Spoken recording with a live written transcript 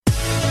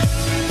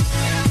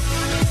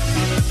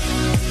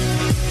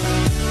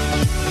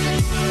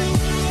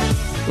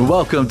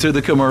Welcome to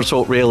the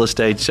Commercial Real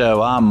Estate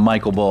Show. I'm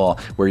Michael Ball.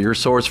 We're your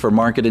source for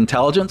market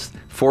intelligence,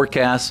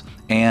 forecasts,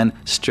 and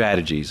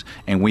strategies.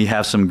 And we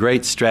have some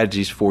great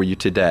strategies for you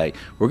today.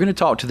 We're going to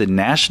talk to the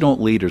national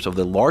leaders of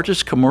the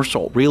largest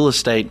commercial real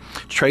estate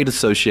trade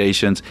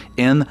associations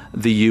in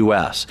the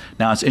U.S.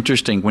 Now, it's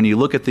interesting. When you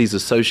look at these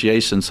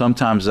associations,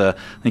 sometimes I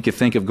think you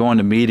think of going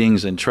to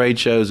meetings and trade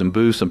shows and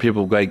booths and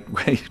people get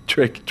great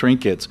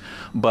trinkets.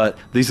 But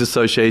these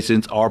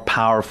associations are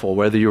powerful.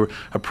 Whether you're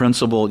a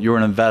principal, you're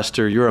an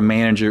investor, you're a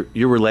manager,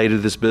 you're related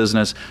to this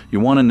business,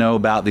 you want to know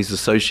about these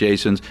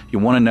associations. You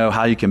want to know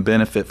how you can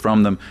benefit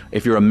from them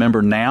if you're a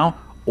member now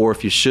or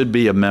if you should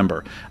be a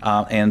member.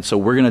 And so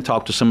we're going to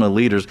talk to some of the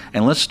leaders.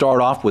 And let's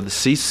start off with the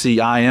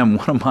CCIM,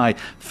 one of my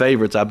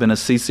favorites. I've been a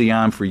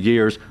CCIM for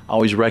years. I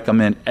always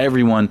recommend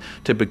everyone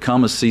to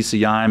become a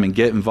CCIM and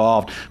get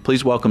involved.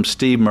 Please welcome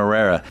Steve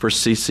Marrera for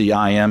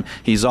CCIM.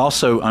 He's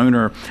also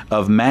owner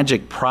of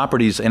Magic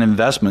Properties and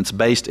Investments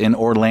based in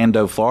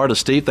Orlando, Florida.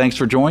 Steve, thanks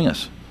for joining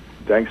us.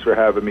 Thanks for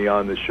having me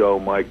on the show,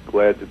 Mike.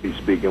 Glad to be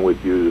speaking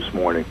with you this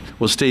morning.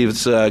 Well, Steve,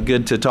 it's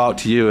good to talk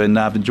to you, and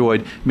I've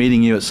enjoyed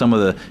meeting you at some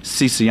of the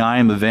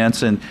CCIM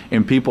events and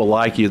people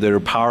like you that are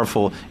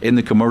powerful in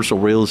the commercial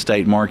real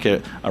estate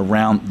market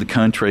around the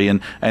country.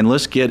 And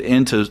let's get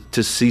into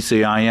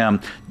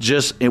CCIM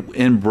just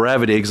in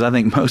brevity, because I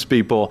think most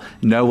people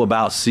know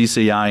about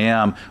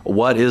CCIM.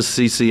 What is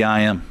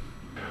CCIM?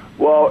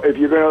 Well, if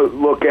you're going to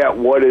look at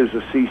what is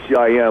a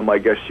CCIM, I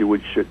guess you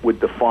would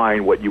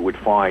define what you would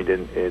find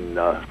in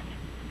a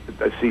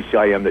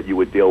CCIM that you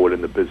would deal with in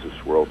the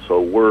business world.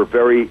 So we're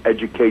very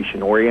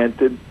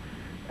education-oriented,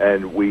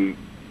 and we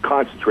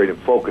concentrate and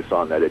focus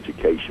on that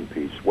education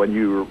piece. When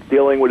you're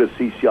dealing with a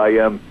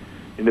CCIM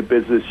in the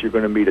business, you're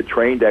going to meet a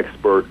trained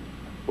expert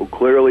who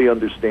clearly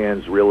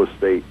understands real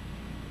estate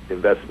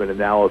investment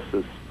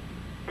analysis,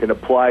 can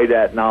apply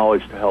that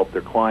knowledge to help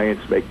their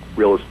clients make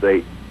real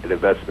estate and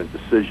investment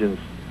decisions,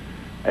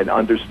 and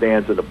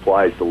understands and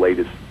applies the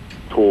latest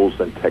tools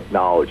and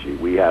technology.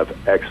 We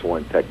have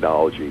excellent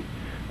technology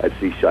at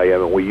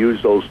CCIM, and we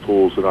use those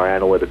tools in our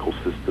analytical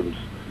systems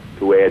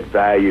to add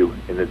value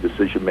in the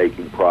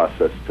decision-making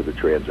process to the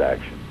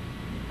transaction.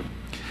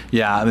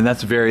 Yeah, I mean,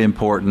 that's very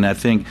important. I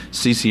think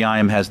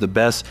CCIM has the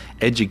best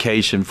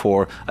education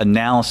for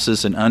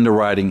analysis and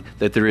underwriting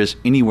that there is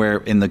anywhere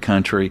in the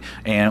country.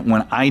 And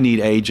when I need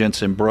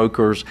agents and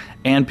brokers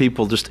and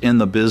people just in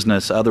the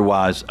business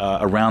otherwise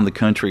around the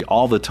country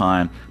all the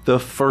time, the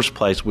first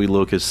place we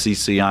look is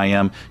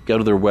CCIM. Go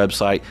to their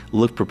website,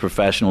 look for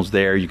professionals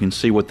there. You can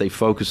see what they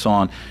focus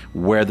on,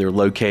 where they're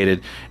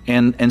located.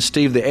 And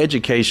Steve, the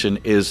education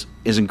is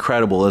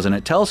incredible, isn't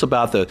it? Tell us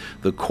about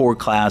the core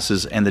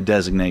classes and the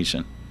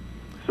designation.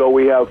 So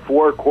we have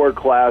 4 core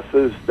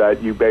classes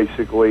that you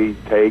basically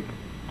take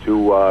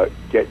to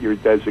get your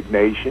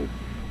designation.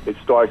 It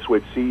starts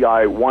with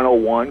CI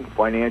 101,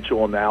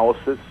 Financial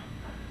Analysis,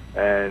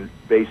 and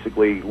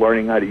basically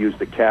learning how to use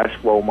the cash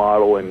flow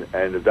model and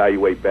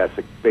evaluate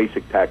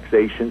basic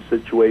taxation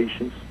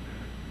situations.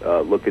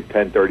 Look at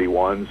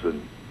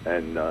 1031s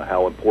and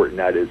how important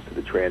that is to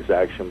the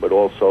transaction, but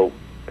also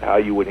how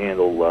you would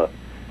handle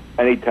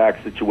any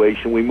tax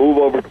situation. We move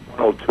over to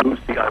 102,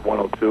 CI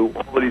 102.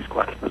 All of these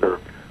classes are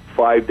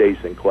 5 days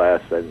in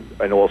class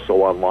and also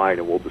online,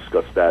 and we'll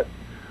discuss that,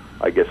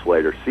 I guess,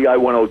 later. CI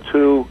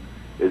 102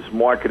 is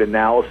market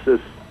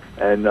analysis,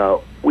 and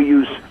we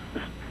use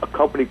a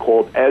company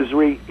called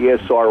Esri,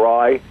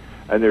 ESRI,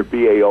 and their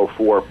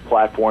BA04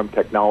 platform,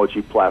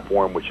 technology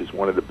platform, which is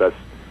one of the best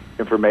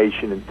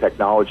information and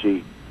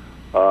technology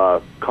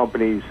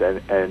companies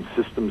and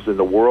systems in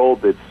the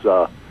world.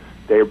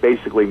 They're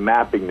basically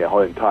mapping the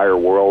whole entire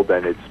world,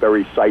 and it's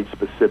very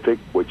site-specific,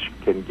 which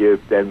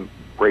can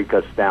break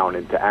us down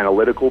into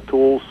analytical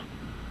tools.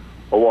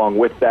 Along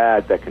with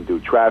that can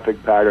do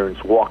traffic patterns,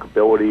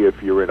 walkability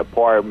if you're in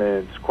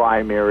apartments,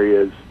 crime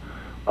areas,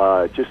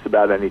 just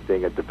about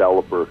anything a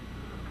developer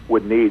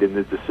would need in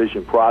the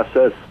decision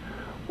process.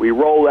 We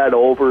roll that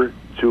over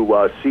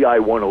to CI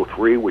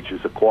 103, which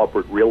is a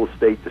corporate real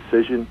estate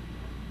decision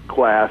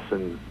class,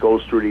 and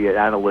goes through the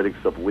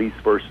analytics of lease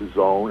versus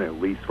own and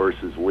lease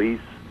versus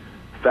lease.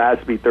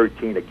 FASB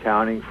 13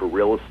 accounting for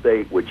real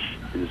estate, which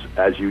is,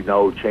 as you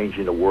know,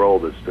 changing the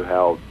world as to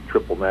how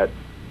triple net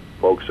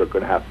folks are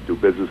going to have to do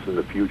business in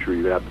the future.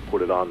 You're going to have to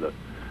put it on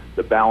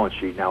the balance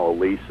sheet. Now a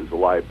lease is a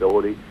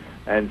liability.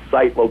 And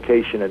site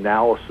location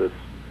analysis.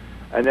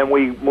 And then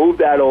we move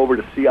that over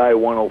to CI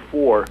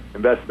 104,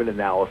 investment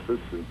analysis,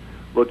 and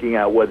looking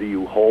at whether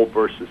you hold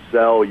versus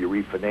sell, you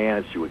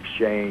refinance, you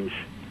exchange,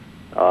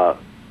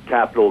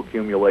 capital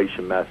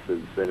accumulation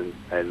methods,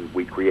 and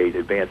we create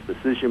advanced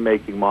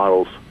decision-making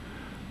models.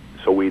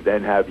 So we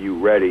then have you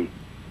ready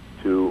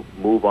to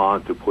move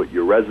on to put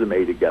your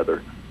resume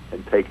together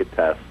and take a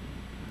test.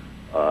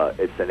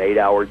 It's an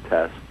 8-hour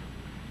test.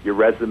 Your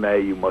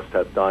resume, you must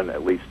have done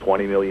at least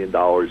 $20 million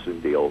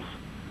in deals,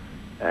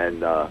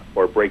 and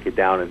or break it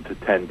down into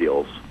 10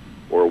 deals,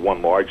 or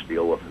one large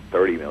deal of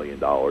 $30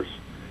 million.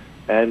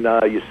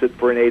 And you sit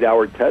for an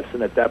 8-hour test,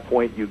 and at that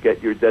point you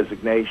get your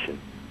designation.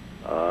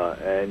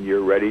 and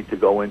you're ready to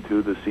go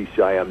into the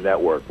CCIM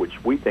network,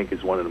 which we think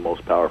is one of the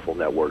most powerful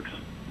networks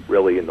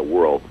really in the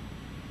world,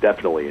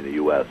 definitely in the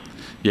U.S.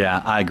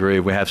 Yeah, I agree.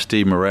 We have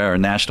Steve Moreira,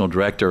 National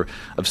Director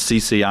of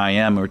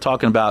CCIM. We're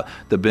talking about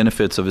the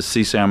benefits of a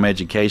CCIM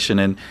education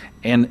and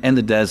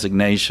the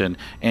designation.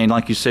 And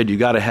like you said, you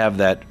got to have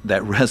that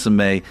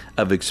resume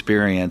of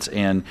experience.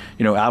 And,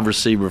 you know, I've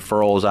received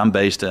referrals. I'm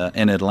based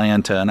in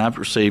Atlanta, and I've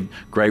received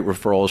great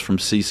referrals from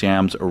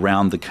CCIMs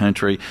around the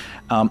country.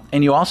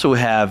 And you also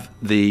have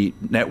the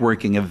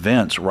networking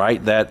events,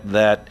 right,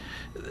 that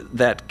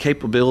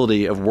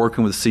capability of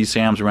working with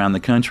CCIMs around the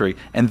country,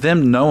 and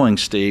them knowing,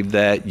 Steve,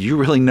 that you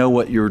really know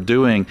what you're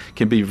doing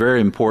can be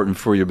very important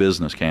for your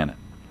business, can it?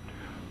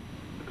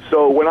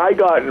 So when I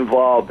got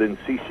involved in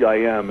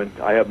CCIM, and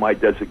I have my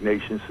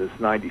designation since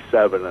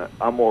 '97,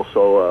 I'm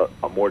also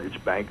a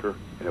mortgage banker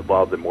and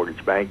involved in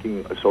Mortgage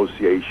Banking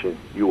Association,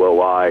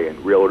 ULI, and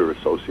Realtor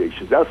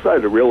Associations. Outside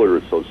of the Realtor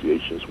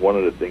Associations, one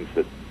of the things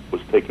that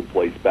was taking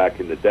place back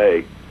in the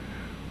day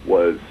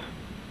was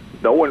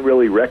no one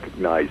really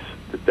recognized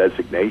the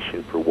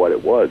designation for what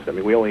it was. I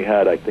mean, we only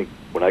had, I think,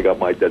 when I got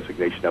my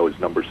designation, that was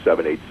number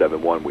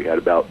 7871. We had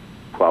about,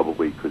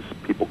 probably, because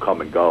people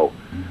come and go,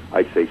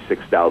 I'd say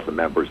 6,000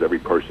 members. Every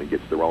person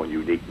gets their own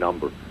unique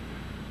number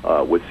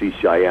with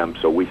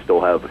CCIM, so we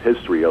still have a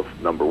history of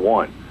number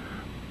one.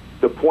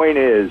 The point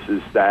is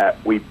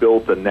that we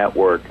built a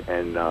network,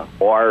 and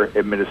our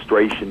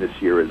administration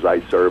this year, as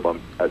I serve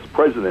as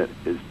president,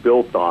 is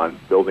built on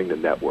building the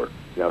network.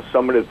 Now,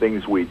 some of the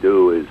things we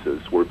do is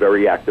we're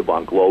very active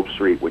on Globe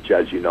Street, which,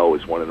 as you know,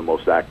 is one of the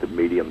most active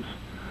mediums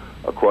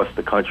across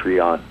the country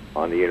on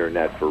the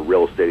internet for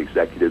real estate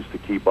executives to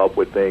keep up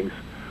with things.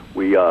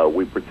 We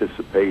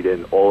participate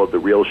in all of the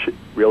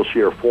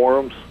RealShare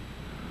forums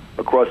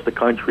across the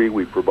country.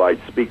 We provide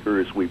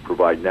speakers. We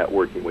provide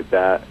networking with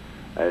that.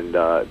 And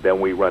then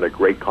we run a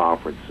great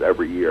conference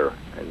every year,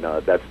 and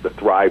that's the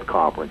Thrive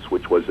Conference,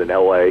 which was in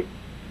L.A.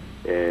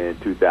 in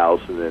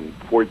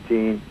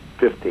 2015,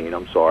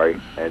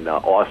 and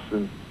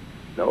Austin,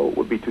 no, it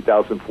would be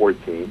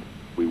 2014.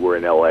 We were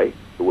in L.A. It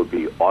would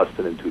be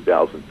Austin in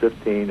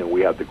 2015, and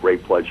we have the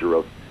great pleasure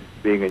of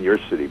being in your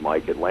city,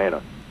 Mike,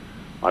 Atlanta,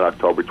 on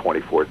October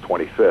 24th,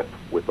 25th,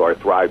 with our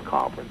Thrive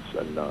Conference.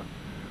 And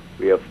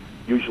we have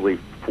usually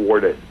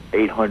 400 to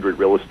 800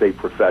 real estate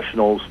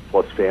professionals,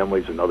 plus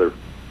families and other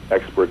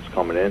experts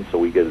coming in, so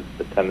we get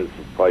attendance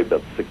of probably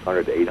about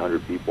 600 to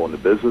 800 people in the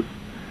business.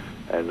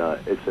 And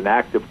it's an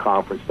active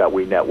conference that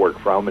we network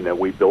from, and then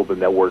we build a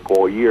network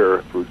all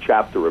year through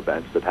chapter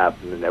events that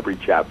happen in every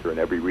chapter in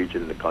every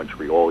region in the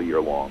country all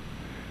year long.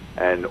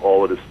 And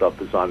all of this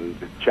stuff is on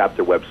the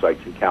chapter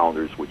websites and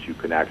calendars, which you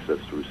can access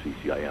through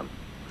CCIM.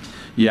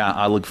 Yeah,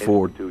 I look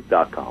forward.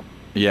 Institute.com.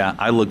 Yeah,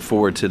 I look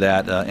forward to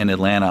that in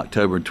Atlanta,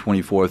 October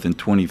 24th and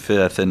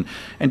 25th.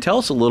 And tell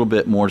us a little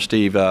bit more,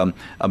 Steve,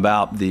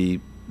 about the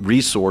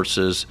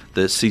resources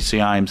that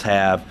CCIMs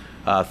have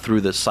through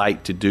the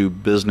Site to Do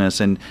Business.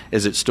 And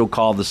is it still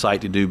called the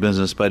Site to Do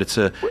Business? But it's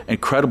an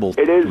incredible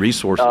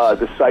resources.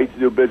 The Site to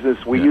Do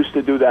Business. We used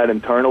to do that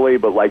internally,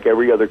 but like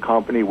every other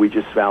company, we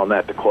just found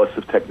that the cost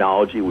of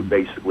technology would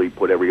basically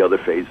put every other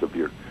phase of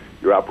your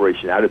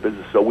operation out of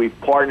business. So we've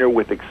partnered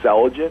with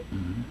Xceligent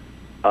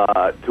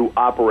to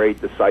operate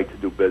the Site to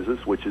Do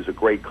Business, which is a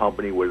great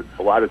company with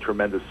a lot of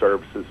tremendous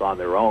services on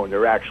their own.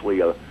 They're actually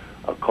a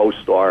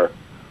CoStar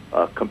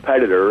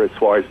competitor as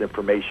far as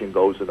information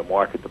goes in the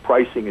market. The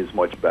pricing is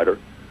much better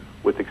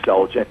with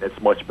Xceligent.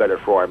 It's much better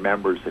for our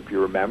members, if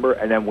you remember.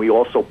 And then we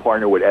also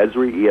partner with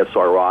Esri,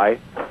 ESRI,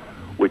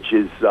 which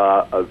is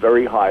a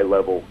very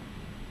high-level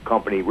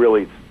company.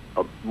 Really, it's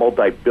a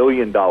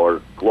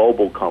multi-billion-dollar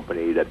global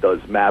company that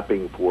does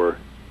mapping for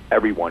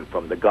everyone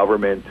from the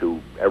government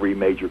to every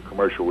major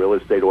commercial real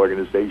estate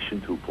organization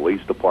to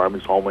police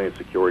departments, Homeland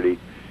Security.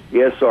 The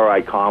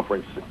ESRI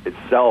conference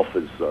itself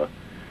is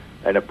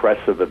an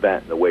impressive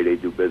event in the way they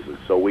do business.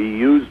 So we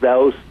use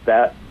those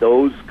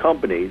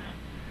companies,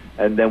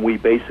 and then we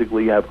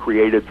basically have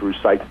created through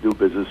Site to Do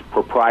Business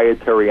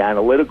proprietary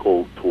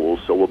analytical tools,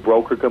 so a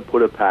broker can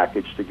put a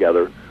package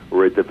together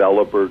where a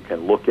developer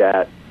can look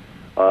at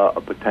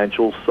a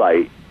potential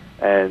site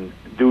and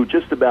do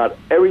just about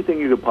everything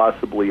you could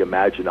possibly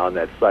imagine on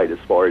that site as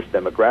far as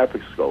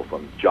demographics go,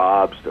 from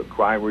jobs to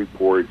crime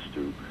reports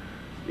to,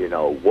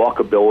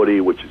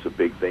 walkability, which is a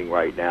big thing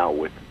right now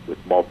with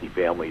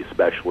multifamily,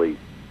 especially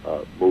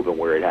moving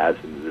where it has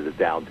into the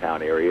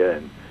downtown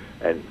area,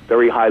 and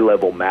very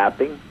high-level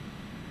mapping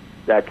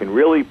that can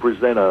really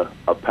present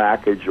a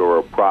package or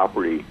a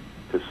property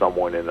to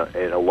someone in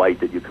a light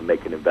that you can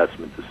make an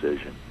investment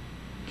decision.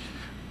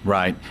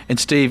 Right. And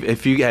Steve,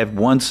 if you have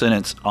one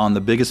sentence on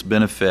the biggest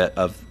benefit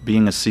of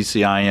being a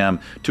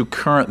CCIM to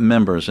current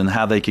members and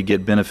how they could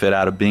get benefit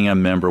out of being a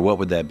member, what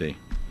would that be?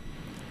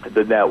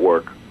 The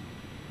network.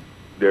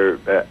 There,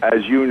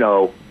 as you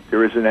know,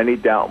 there isn't any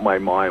doubt in my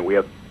mind, we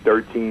have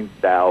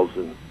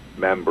 13,000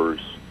 members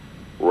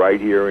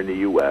right here in the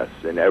U.S.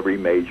 in every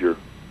major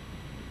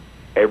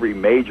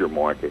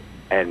market,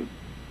 and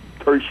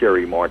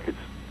tertiary markets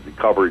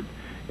covered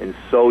in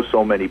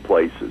so many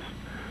places.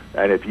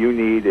 And if you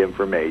need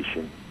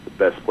information, the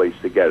best place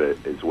to get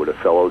it is with a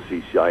fellow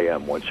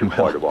CCIM once you're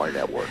part of our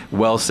network.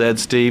 Well said,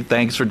 Steve.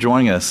 Thanks for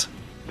joining us.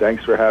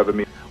 Thanks for having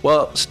me.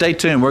 Well, stay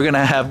tuned. We're going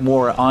to have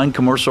more on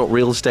commercial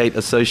real estate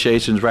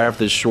associations right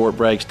after this short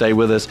break. Stay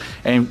with us.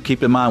 And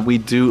keep in mind, we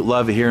do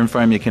love hearing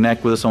from you.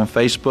 Connect with us on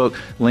Facebook,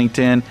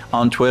 LinkedIn,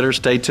 on Twitter.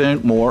 Stay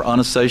tuned. More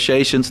on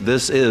associations.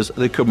 This is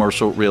the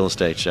Commercial Real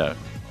Estate Show.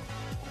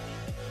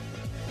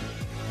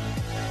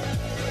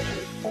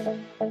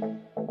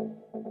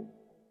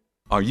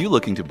 Are you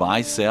looking to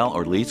buy, sell,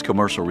 or lease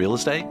commercial real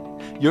estate?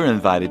 You're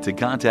invited to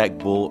contact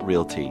Bull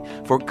Realty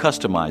for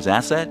customized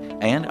asset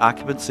and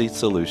occupancy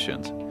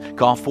solutions.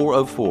 Call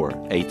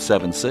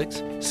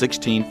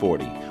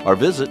 404-876-1640 or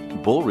visit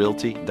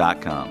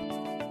bullrealty.com.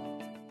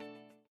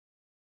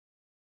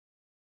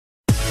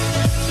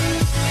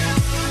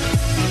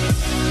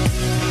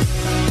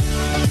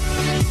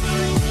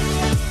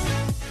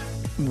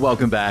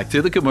 Welcome back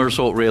to the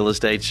Commercial Real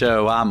Estate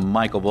Show. I'm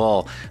Michael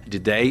Ball.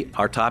 Today,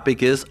 our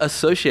topic is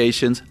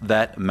associations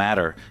that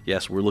matter.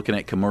 Yes, we're looking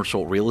at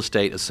commercial real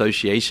estate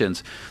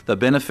associations, the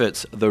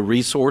benefits, the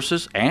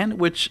resources, and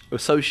which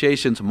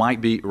associations might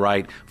be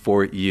right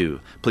for you.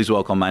 Please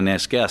welcome my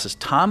next guest. It's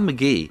Tom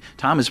McGee.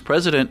 Tom is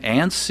President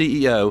and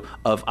CEO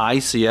of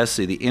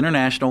ICSC, the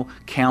International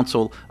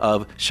Council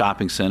of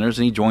Shopping Centers,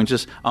 and he joins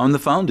us on the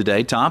phone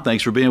today. Tom,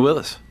 thanks for being with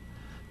us.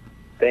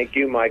 Thank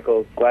you,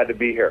 Michael. Glad to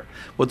be here.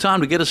 Well,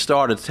 Tom, to get us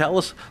started, tell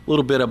us a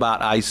little bit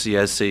about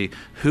ICSC.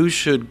 Who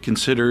should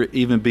consider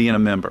even being a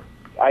member?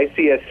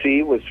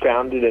 ICSC was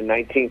founded in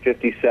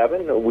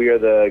 1957. We are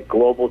the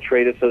global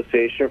trade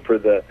association for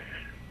the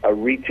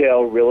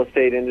retail real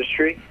estate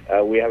industry.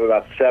 We have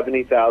about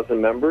 70,000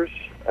 members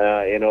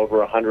in over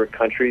 100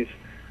 countries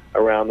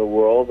around the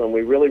world, and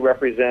we really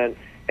represent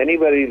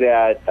anybody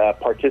that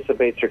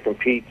participates or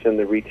competes in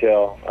the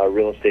retail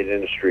real estate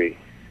industry.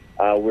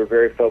 We're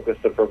very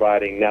focused on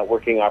providing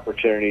networking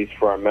opportunities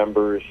for our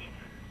members,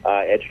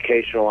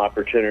 educational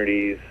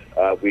opportunities.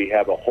 We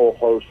have a whole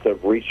host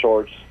of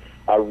resources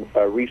and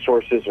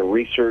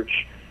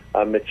research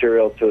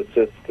material to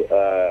assist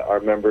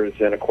our members.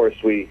 And, of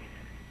course, we,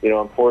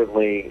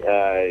 importantly,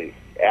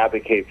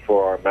 advocate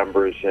for our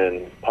members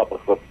in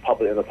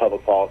the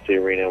public policy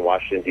arena in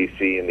Washington,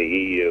 D.C., and the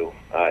EU,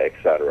 et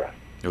cetera.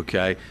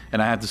 Okay,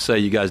 and I have to say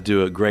you guys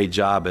do a great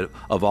job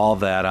of all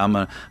that. I'm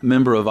a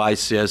member of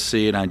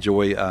ICSC, and I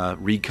enjoy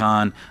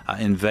Recon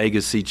in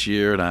Vegas each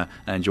year, and I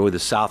enjoy the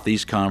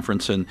Southeast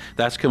Conference, and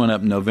that's coming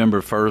up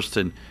November 1st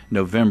and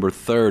November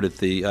 3rd at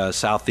the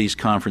Southeast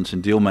Conference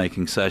and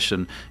Deal-Making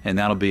Session, and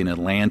that'll be in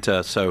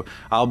Atlanta. So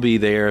I'll be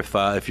there.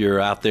 If you're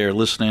out there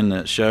listening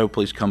to the show,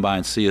 please come by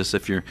and see us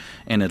if you're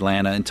in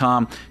Atlanta. And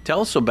Tom,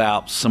 tell us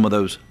about some of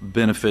those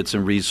benefits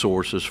and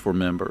resources for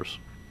members.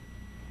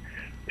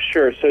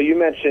 Sure. So you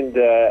mentioned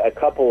a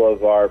couple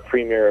of our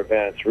premier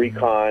events.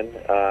 Recon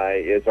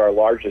is our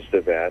largest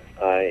event,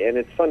 and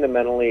it's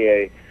fundamentally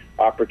a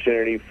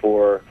opportunity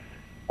for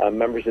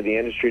members of the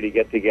industry to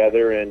get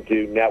together and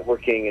do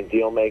networking and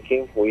deal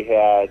making. We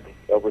had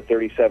over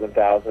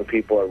 37,000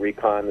 people at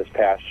Recon this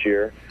past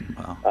year.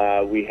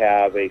 Wow. We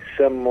have a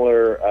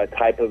similar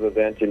type of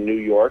event in New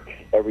York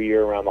every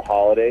year around the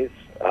holidays,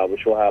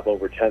 which will have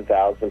over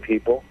 10,000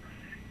 people.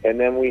 And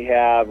then we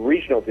have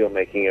regional deal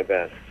making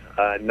events.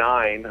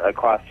 9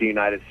 across the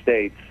United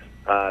States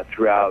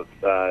throughout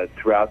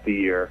the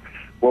year,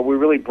 where we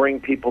really bring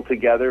people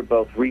together,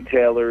 both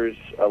retailers,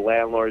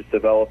 landlords,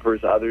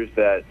 developers, others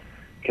that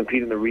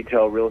compete in the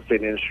retail real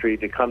estate industry,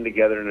 to come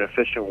together in an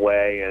efficient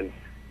way and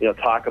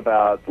talk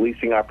about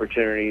leasing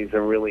opportunities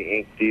and really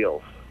ink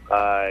deals.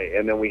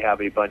 And then we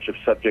have a bunch of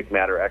subject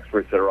matter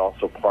experts that are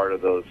also part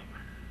of those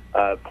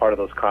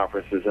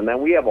conferences. And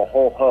then we have a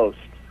whole host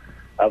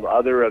of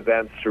other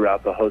events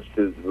throughout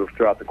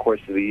the course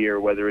of the year,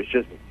 whether it's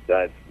just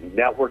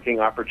networking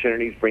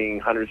opportunities, bringing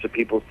hundreds of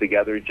people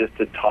together just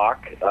to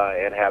talk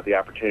and have the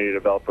opportunity to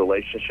develop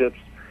relationships,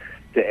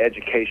 to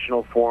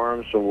educational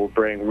forums, so we'll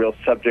bring real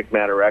subject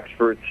matter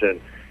experts and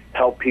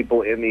help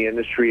people in the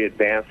industry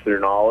advance their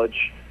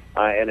knowledge,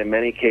 and in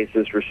many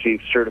cases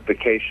receive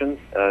certifications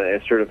and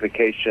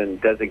certification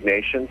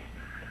designations.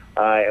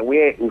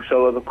 So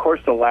over the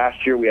course of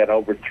last year, we had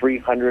over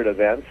 300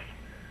 events,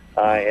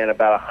 and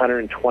about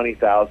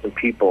 120,000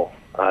 people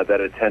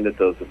that attended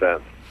those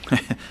events.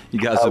 You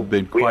guys have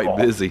been quite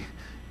busy.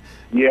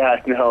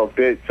 Yeah, no.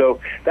 So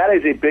that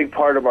is a big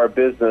part of our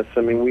business.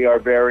 I mean, we are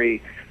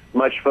very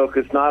much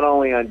focused not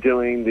only on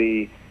doing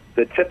the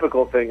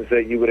typical things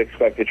that you would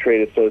expect a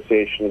trade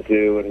association to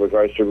do in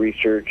regards to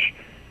research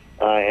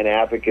and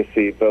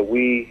advocacy, but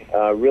we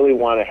really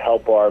want to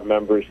help our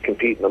members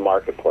compete in the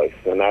marketplace,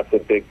 and that's a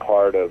big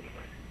part of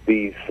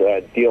these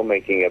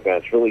deal-making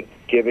events, really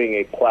giving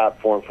a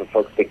platform for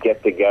folks to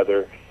get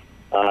together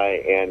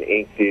and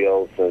ink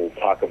deals and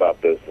talk about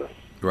business.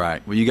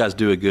 Right. Well, you guys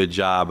do a good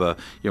job.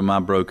 My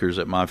brokers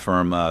at my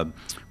firm,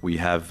 we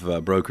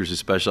have brokers who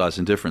specialize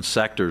in different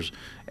sectors,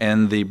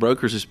 and the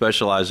brokers who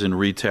specialize in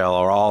retail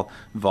are all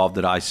involved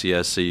at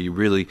ICSC. You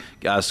really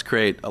guys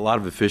create a lot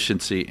of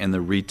efficiency in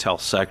the retail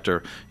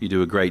sector. You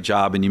do a great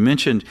job. And you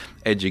mentioned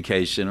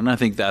education, and I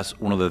think that's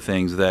one of the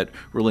things that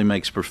really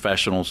makes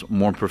professionals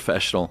more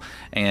professional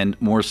and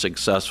more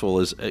successful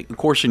is, of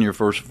course, in your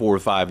first 4 or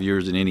 5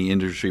 years in any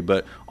industry,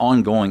 but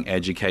ongoing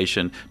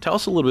education. Tell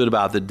us a little bit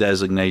about the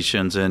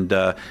designations and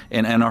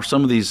are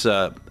some of these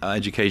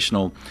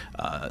educational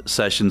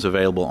sessions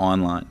available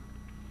online?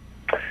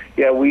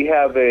 Yeah, we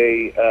have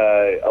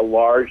a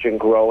large and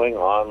growing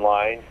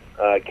online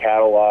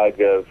catalog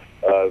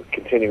of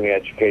continuing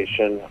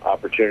education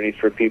opportunities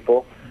for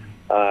people,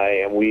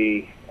 and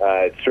we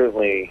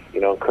certainly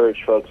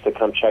encourage folks to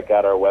come check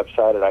out our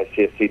website at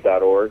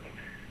icsc.org.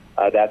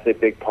 That's a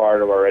big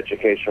part of our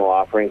educational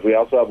offerings. We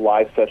also have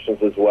live sessions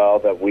as well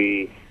that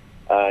we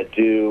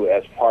do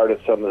as part of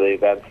some of the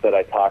events that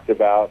I talked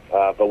about,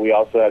 but we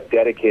also have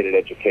dedicated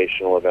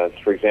educational events.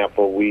 For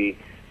example, we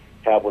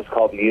have what's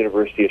called the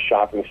University of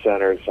Shopping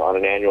Centers on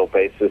an annual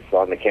basis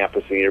on the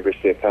campus of the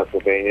University of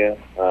Pennsylvania,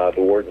 the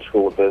Wharton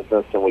School of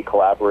Business, and we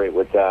collaborate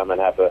with them and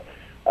have a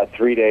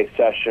 3-day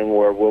session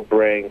where we'll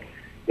bring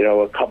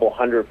a couple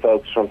hundred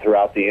folks from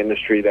throughout the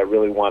industry that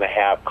really want to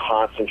have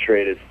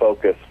concentrated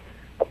focus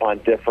upon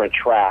different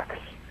tracks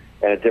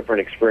and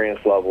different experience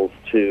levels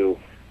to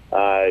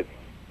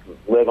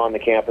live on the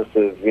campus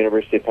of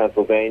University of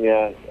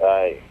Pennsylvania.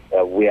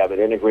 We have an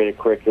integrated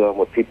curriculum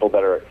with people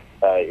that are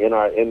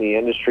in the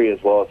industry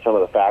as well as some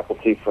of the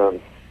faculty from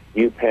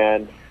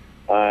UPenn,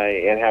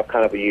 and have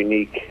kind of a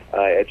unique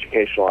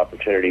educational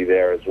opportunity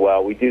there as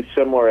well. We do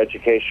similar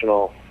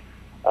educational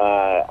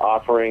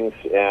offerings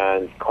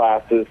and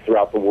classes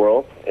throughout the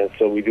world, and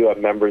so we do have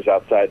members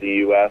outside the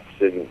U.S.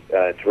 and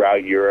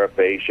throughout Europe,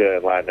 Asia,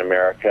 and Latin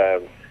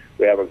America.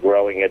 We have a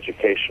growing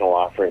educational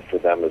offering for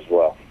them as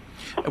well.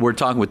 We're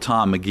talking with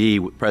Tom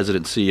McGee,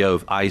 President and CEO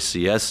of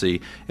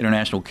ICSC,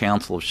 International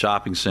Council of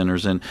Shopping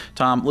Centers. And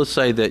Tom, let's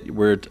say that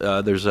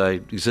there's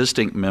an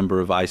existing member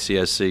of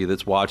ICSC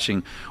that's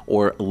watching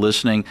or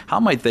listening. How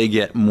might they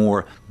get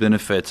more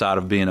benefits out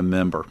of being a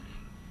member?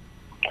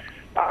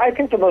 I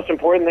think the most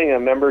important thing a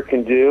member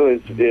can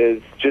do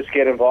is just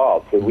get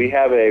involved. We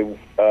have a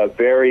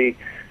very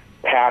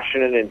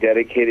passionate and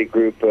dedicated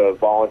group of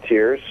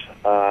volunteers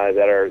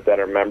that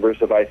are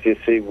members of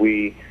ICSC.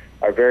 We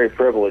are very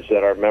privileged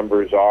that our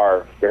members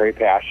are very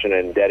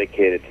passionate and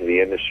dedicated to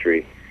the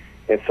industry.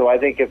 And so I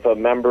think if a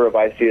member of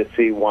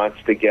ICSC wants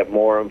to get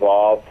more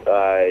involved,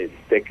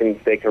 they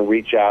can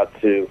reach out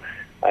to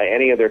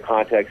any of their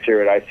contacts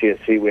here at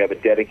ICSC. We have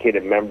a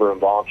dedicated member and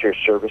volunteer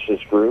services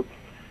group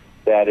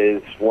that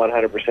is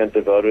 100%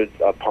 devoted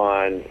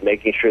upon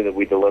making sure that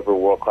we deliver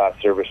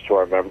world-class service to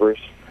our members.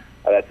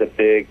 That's a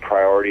big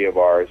priority of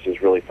ours, is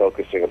really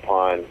focusing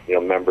upon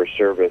member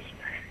service.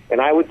 And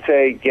I would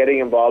say getting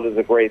involved is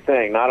a great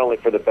thing, not only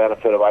for the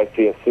benefit of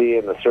ICSC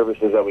and the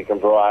services that we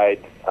can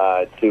provide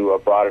to a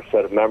broader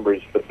set of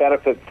members, but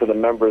benefit to the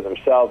members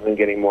themselves in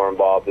getting more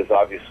involved is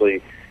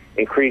obviously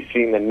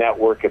increasing the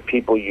network of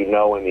people in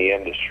the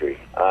industry,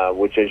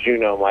 which, as you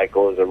know,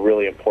 Michael, is a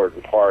really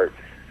important part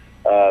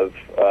of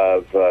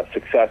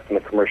success in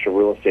the commercial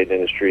real estate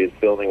industry, is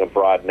building a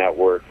broad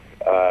network,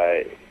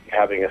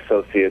 having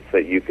associates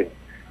that you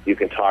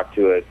can talk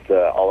to it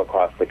all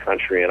across the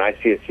country, and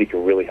ICSC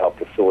can really help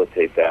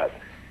facilitate that.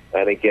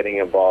 I think getting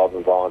involved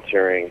in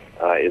volunteering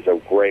is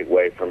a great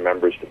way for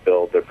members to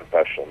build their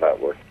professional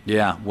network.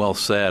 Yeah, well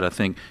said. I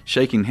think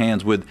shaking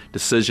hands with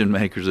decision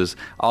makers is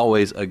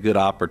always a good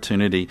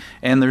opportunity.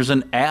 And there's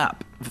an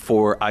app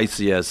for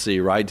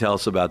ICSC, right? Tell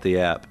us about the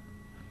app.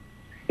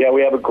 Yeah,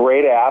 we have a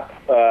great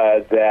app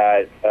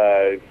that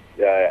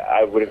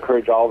I would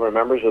encourage all of our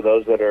members or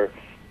those that are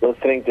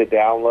listening to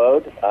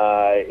download.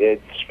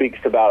 It speaks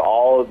about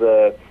all of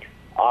the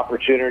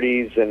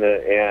opportunities and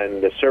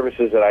the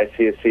services that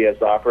ICSC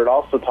has offered. It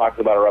also talks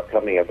about our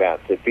upcoming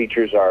events. It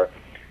features our,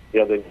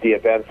 the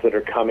events that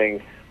are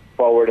coming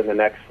forward in the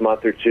next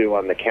month or two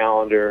on the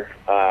calendar.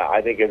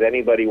 I think if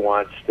anybody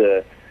wants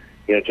to,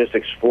 just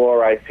explore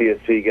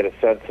ICSC, get a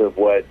sense of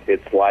what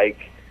it's like,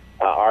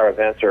 our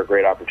events are a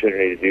great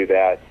opportunity to do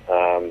that.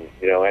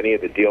 Any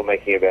of the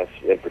deal-making events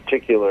in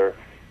particular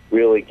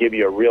really give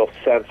you a real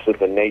sense of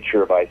the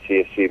nature of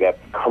ICSC, that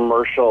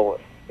commercial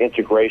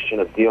integration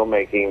of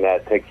deal-making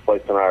that takes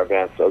place in our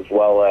events, as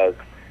well as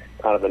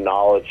kind of the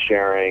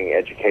knowledge-sharing,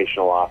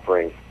 educational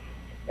offerings.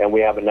 And we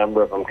have a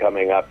number of them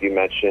coming up. You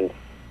mentioned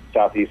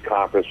Southeast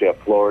Conference. We have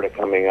Florida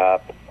coming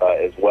up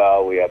as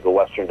well. We have the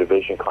Western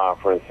Division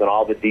Conference, and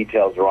all the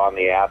details are on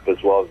the app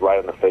as well as right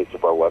on the face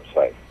of our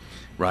website.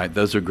 Right,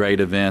 those are great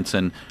events,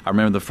 and I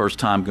remember the first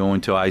time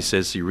going to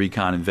ICSC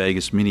Recon in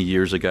Vegas many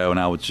years ago, and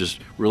I was just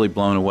really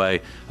blown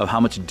away of how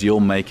much deal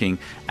making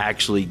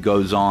actually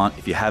goes on.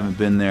 If you haven't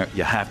been there,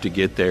 you have to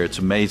get there. It's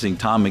amazing.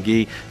 Tom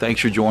McGee, thanks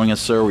for joining us,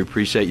 sir. We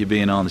appreciate you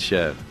being on the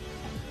show.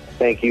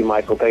 Thank you,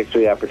 Michael. Thanks for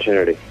the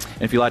opportunity.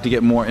 And if you'd like to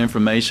get more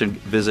information,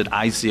 visit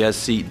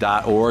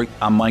icsc.org.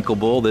 I'm Michael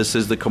Bull. This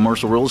is the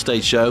Commercial Real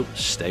Estate Show.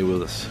 Stay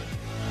with us.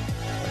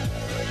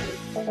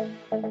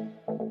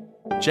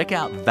 Check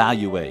out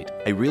Valuate,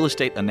 a real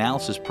estate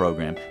analysis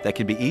program that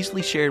can be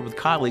easily shared with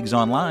colleagues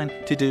online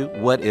to do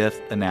what-if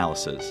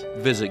analysis.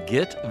 Visit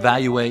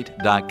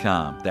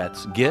getvaluate.com.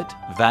 That's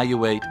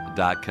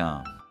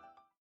getvaluate.com.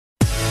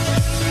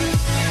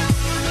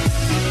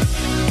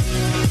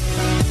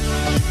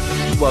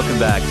 Welcome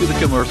back to the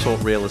Commercial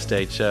Real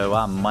Estate Show.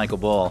 I'm Michael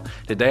Bull.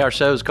 Today our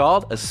show is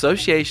called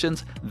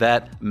Associations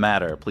That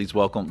Matter. Please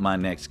welcome my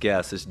next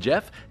guest. It's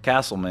Jeff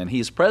Castleman. He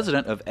is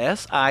president of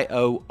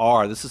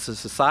SIOR. This is a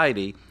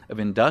Society of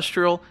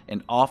Industrial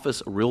and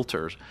Office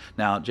Realtors.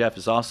 Now, Jeff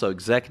is also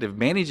executive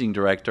managing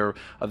director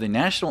of the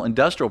National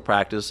Industrial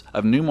Practice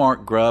of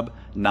Newmark, Grubb,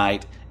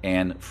 Knight,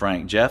 and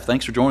Frank. Jeff,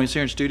 thanks for joining us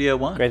here in Studio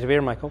One. Great to be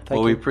here, Michael. Thank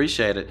you. We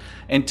appreciate it.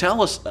 And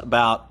tell us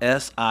about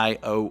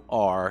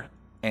SIOR.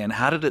 And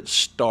how did it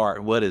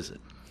start? What is it?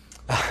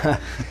 It's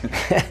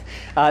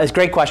a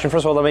great question.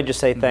 First of all, let me just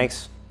say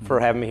thanks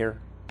for having me here.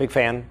 Big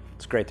fan.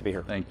 It's great to be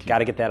here. Thank you. Got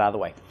to get that out of the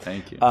way.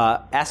 Thank you.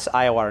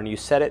 SIOR, and you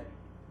said it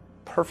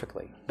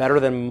perfectly. Better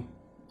than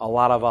a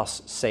lot of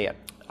us say it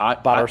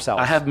about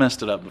ourselves. I have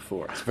messed it up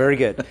before. It's very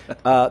good.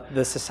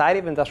 The Society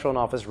of Industrial and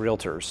Office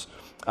Realtors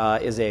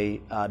is a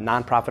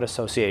nonprofit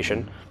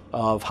association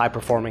of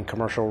high-performing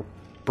commercial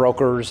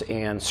brokers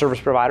and service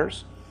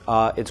providers.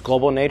 It's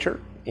global in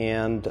nature.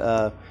 And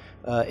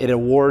it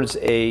awards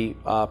a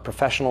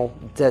professional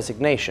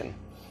designation,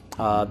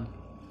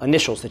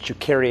 initials that you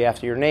carry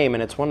after your name,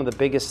 and it's one of the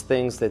biggest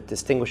things that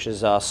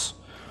distinguishes us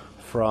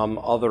from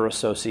other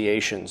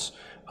associations.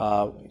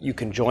 You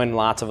can join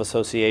lots of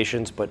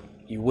associations, but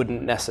you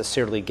wouldn't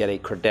necessarily get a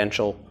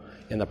credential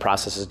in the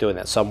process of doing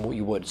that. Some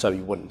you would, some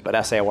you wouldn't, but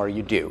SIOR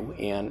you do,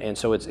 and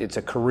so it's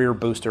a career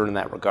booster in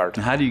that regard.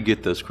 How do you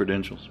get those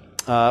credentials?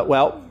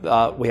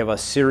 We have a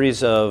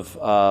series of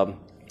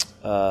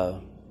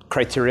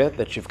criteria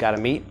that you've got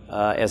to meet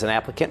as an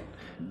applicant: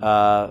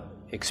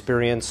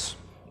 experience,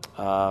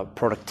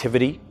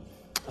 productivity,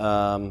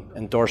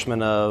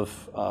 endorsement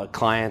of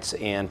clients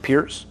and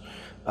peers,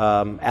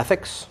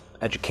 ethics,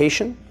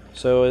 education.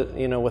 So,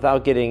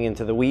 without getting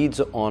into the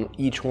weeds on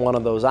each one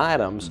of those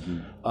items,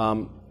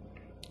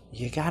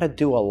 you got to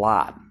do a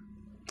lot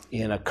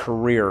in a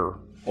career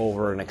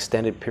over an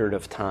extended period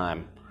of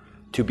time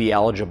to be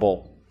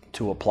eligible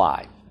to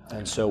apply.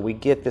 And so we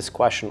get this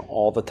question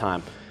all the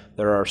time.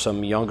 There are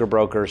some younger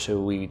brokers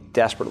who we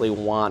desperately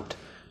want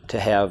to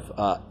have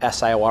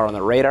SIOR on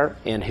the radar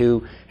and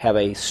who have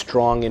a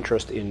strong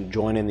interest in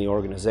joining the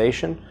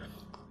organization,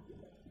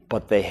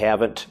 but they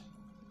haven't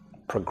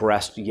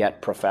progressed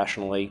yet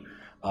professionally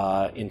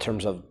in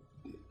terms of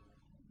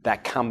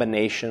that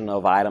combination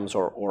of items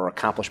or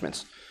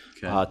accomplishments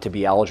to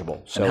be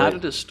eligible. So, and how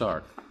did it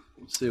start?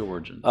 What's the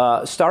origin?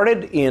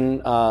 Started in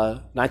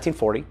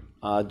 1940.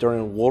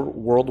 During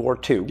World War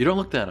II. You don't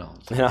look that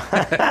old.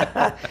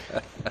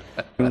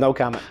 No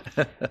comment.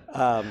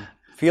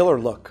 Feel or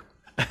look.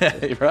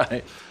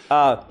 Right.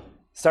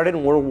 Started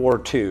in World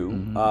War II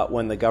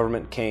when the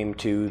government came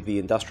to the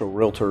industrial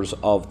realtors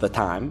of the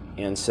time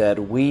and said,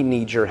 we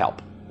need your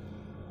help.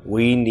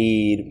 We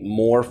need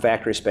more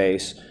factory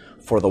space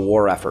for the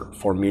war effort,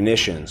 for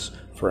munitions,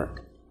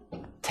 for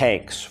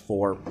tanks,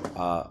 for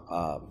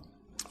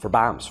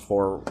bombs,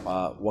 for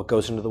what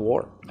goes into the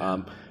war.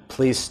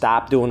 Please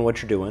stop doing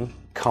what you're doing.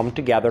 Come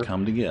together.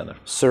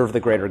 Serve the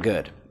greater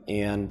good.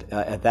 And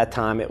at that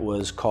time, it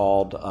was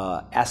called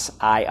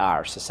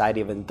SIR,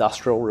 Society of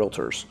Industrial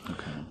Realtors.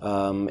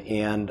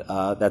 And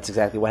that's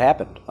exactly what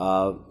happened.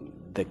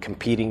 The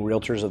competing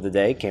realtors of the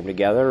day came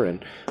together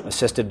and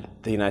assisted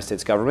the United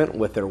States government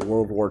with their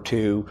World War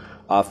II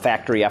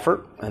factory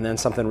effort. And then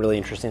something really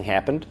interesting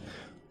happened.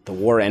 The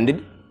war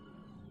ended,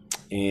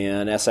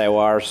 and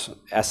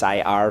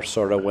SIR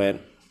sort of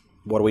went,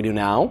 what do we do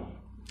now?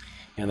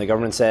 And the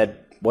government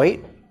said,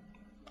 wait,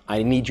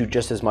 I need you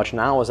just as much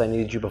now as I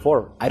needed you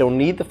before. I don't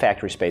need the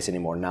factory space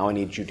anymore. Now I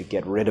need you to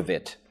get rid of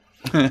it.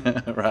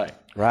 Right?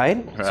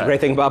 It's a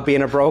great thing about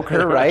being a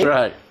broker, right?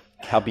 That's right.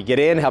 Help you get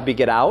in, help you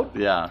get out.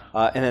 Yeah.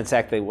 And that's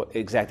exactly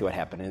what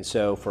happened. And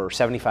so for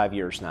 75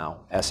 years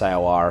now,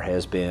 SIOR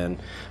has been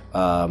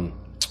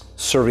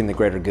serving the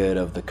greater good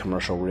of the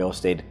commercial real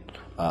estate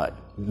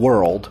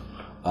world.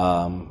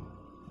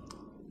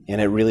 And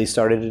it really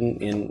started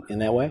in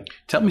that way.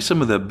 Tell me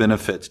some of the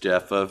benefits,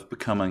 Jeff, of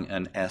becoming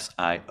an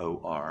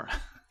SIOR.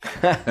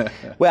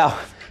 Well,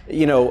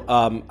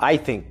 I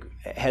think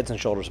heads and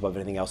shoulders above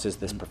anything else is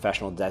this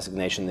professional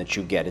designation that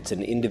you get. It's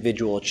an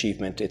individual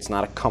achievement. It's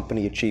not a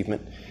company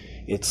achievement.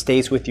 It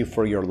stays with you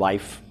for your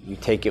life. You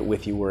take it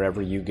with you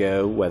wherever you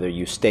go, whether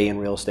you stay in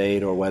real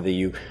estate or whether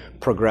you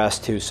progress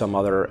to some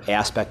other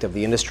aspect of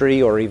the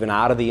industry or even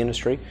out of the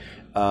industry.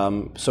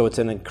 So it's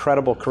an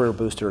incredible career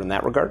booster in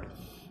that regard.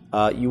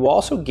 You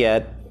also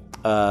get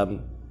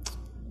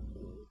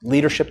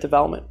leadership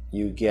development.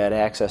 You get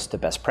access to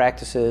best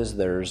practices.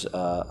 There's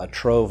a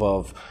trove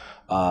of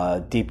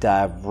deep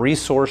dive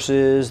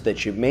resources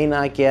that you may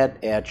not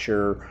get at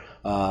your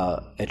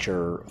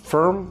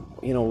firm.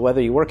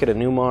 Whether you work at a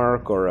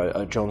Newmark or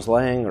a Jones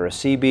Lang or a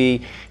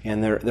CB,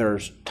 and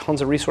there's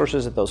tons of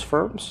resources at those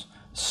firms.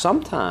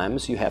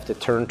 sometimes you have to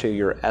turn to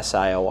your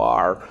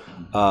SIOR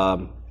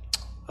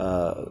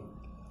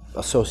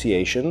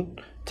association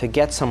to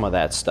get some of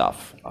that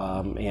stuff.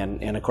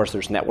 And of course,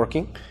 there's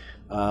networking.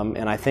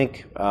 And I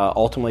think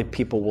ultimately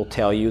people will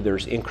tell you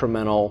there's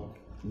incremental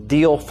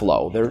deal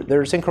flow.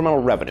 There's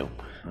incremental revenue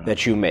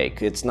that you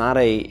make. It's not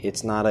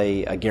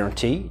a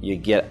guarantee. You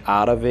get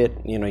out of it.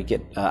 You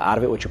get out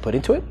of it what you put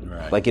into it,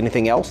 like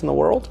anything else in the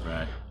world.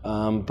 Right.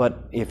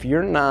 But if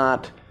you're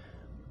not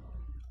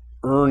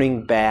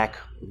earning back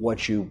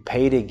what you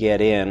pay to get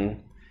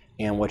in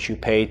and what you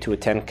pay to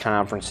attend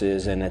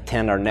conferences and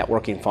attend our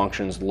networking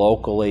functions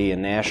locally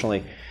and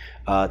nationally,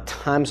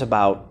 times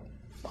about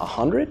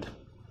 100,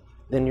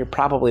 then you're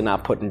probably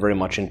not putting very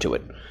much into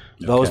it.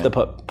 Those that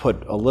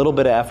put a little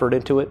bit of effort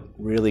into it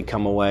really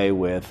come away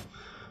with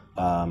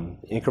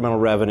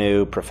incremental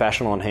revenue,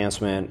 professional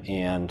enhancement,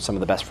 and some of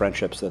the best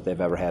friendships that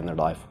they've ever had in their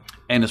life.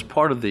 And as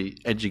part of the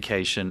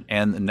education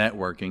and the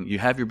networking, you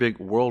have your big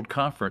world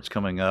conference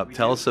coming up.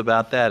 Tell us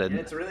about that. And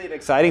it's really an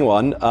exciting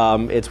one.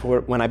 It's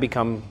when I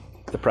become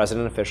the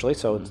president officially,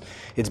 so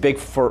it's big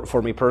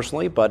for me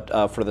personally,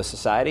 but for the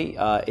society,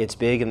 it's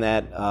big in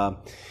that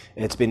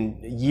it's been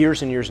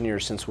years and years and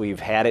years since we've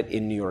had it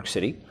in New York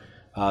City.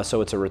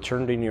 So it's a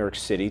return to New York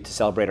City to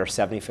celebrate our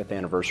 75th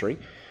anniversary.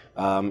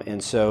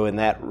 And so in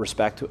that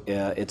respect,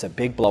 it's a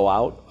big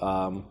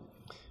blowout.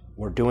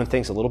 We're doing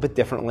things a little bit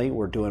differently.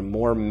 We're doing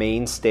more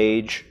main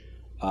stage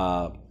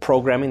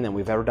programming than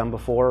we've ever done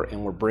before,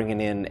 and we're bringing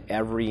in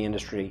every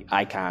industry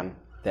icon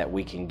that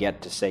we can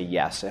get to say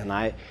yes. And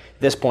at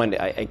this point,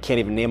 I can't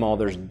even name all.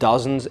 There's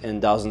dozens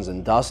and dozens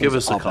and dozens of them. Give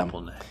us a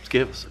couple names.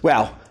 Give us.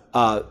 Well,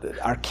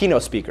 our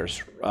keynote speakers,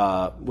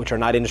 which are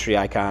not industry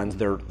icons,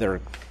 they're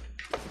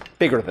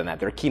bigger than that.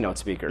 They're keynote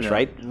speakers,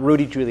 right?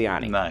 Rudy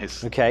Giuliani.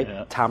 Nice. Okay.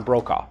 Yeah. Tom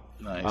Brokaw.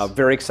 Nice.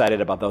 Very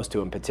excited about those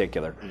two in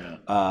particular.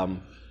 Yeah.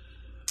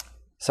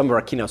 Some of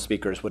our keynote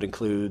speakers would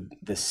include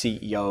the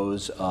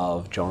CEOs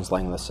of Jones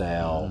Lang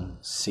LaSalle,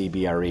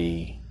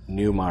 CBRE,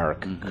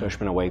 Newmark,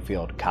 Cushman &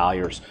 Wakefield,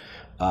 Colliers,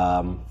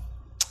 the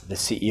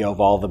CEO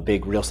of all the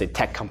big real estate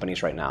tech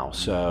companies right now.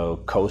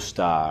 So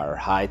CoStar,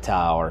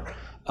 Hightower,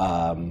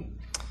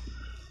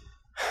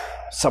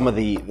 some of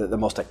the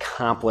most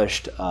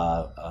accomplished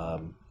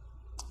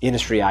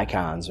industry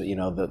icons,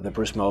 the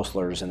Bruce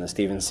Moslers and the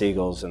Steven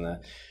Seagals and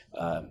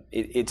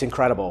it's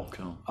incredible.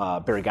 Cool.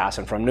 Barry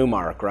Gossin from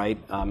Newmark, right?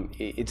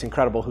 It's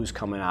incredible who's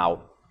coming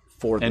out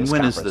for this conference. And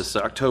when is this?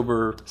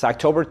 October? It's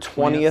October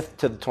 20th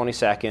to the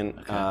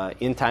 22nd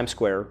in Times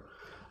Square.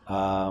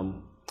 We're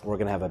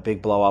going to have a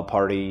big blowout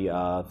party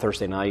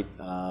Thursday night.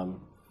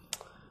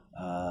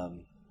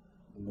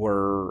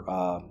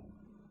 We're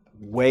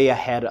way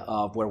ahead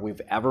of where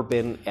we've ever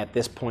been at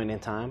this point in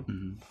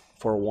time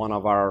for one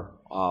of our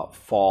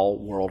fall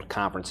world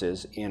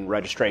conferences in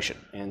registration.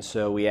 And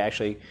so we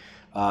actually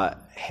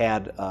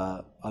had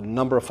a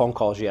number of phone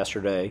calls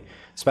yesterday,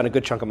 spent a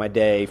good chunk of my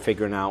day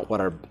figuring out what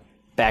our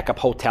backup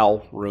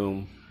hotel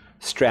room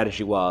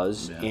strategy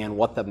was and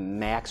what the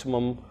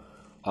maximum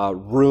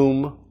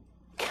room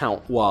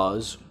count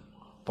was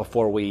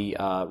before we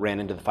ran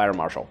into the fire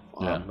marshal.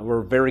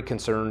 We're very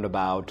concerned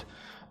about,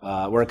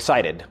 we're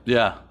excited.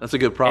 Yeah, that's a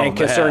good problem. And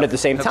concerned at the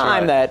same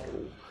time that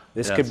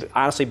this Yes. could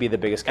honestly be the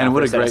biggest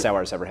conference that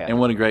SIOR's ever had. And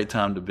what a great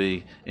time to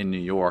be in New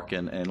York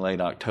in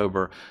late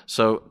October.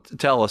 So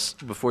tell us,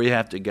 before you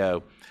have to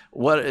go,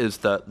 what is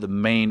the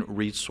main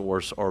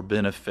resource or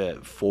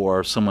benefit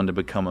for someone to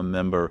become a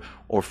member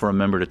or for a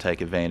member to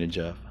take advantage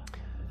of?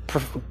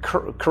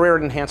 Career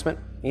enhancement,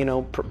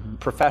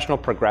 professional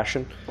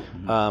progression,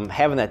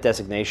 having that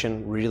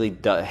designation really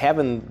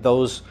having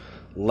those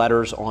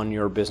letters on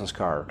your business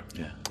card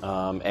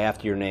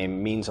after your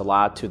name means a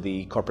lot to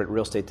the corporate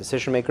real estate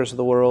decision makers of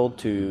the world,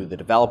 to the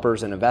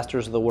developers and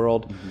investors of the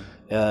world.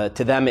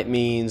 To them, it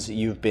means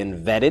you've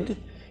been vetted.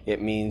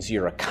 It means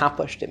you're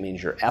accomplished. It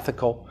means you're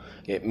ethical.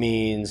 It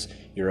means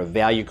you're a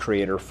value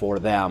creator for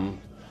them.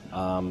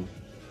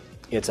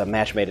 It's a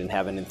match made in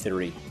heaven in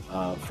theory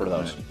for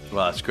those.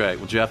 Well, that's great.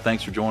 Well, Jeff,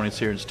 thanks for joining us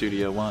here in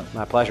Studio One.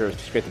 My pleasure.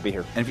 It's great to be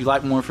here. And if you'd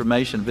like more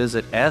information,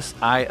 visit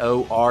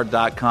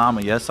SIOR.com.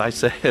 And yes, I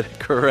said it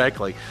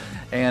correctly.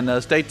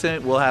 And stay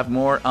tuned. We'll have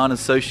more on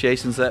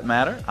associations that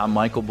matter. I'm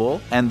Michael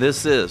Bull, and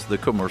this is the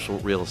Commercial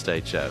Real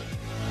Estate Show.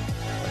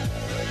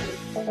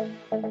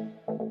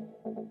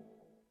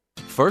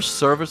 First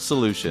Service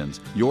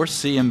Solutions, your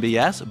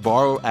CMBS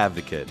borrower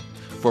advocate.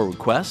 For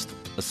requests,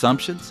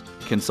 assumptions,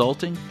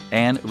 consulting,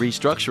 and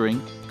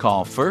restructuring,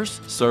 call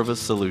First Service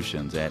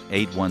Solutions at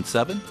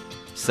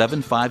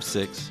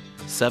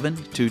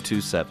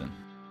 817-756-7227.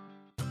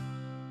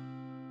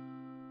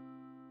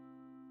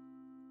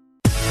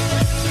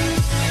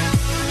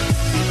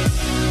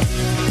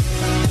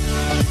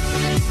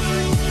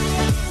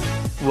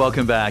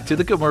 welcome back to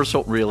the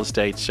Commercial Real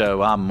Estate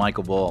Show. I'm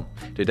Michael Bull.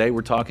 Today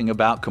we're talking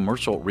about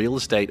commercial real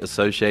estate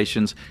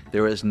associations.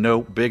 There is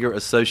no bigger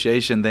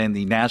association than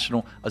the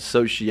National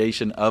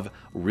Association of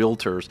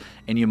Realtors.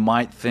 And you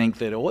might think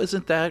that, oh,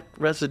 isn't that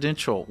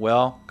residential?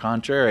 Well,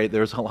 contrary,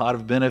 there's a lot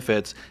of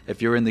benefits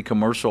if you're in the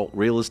commercial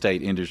real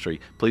estate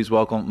industry. Please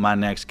welcome my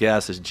next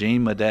guest is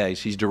Jean Madej.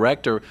 She's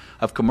Director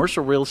of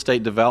Commercial Real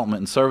Estate Development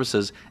and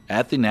Services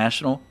at the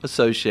National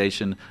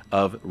Association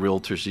of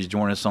Realtors. She's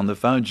joining us on the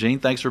phone. Jean,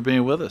 thanks for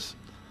being with us.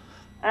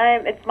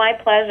 It's my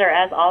pleasure,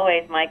 as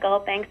always, Michael.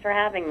 Thanks for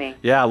having me.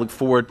 Yeah, I look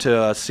forward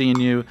to seeing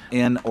you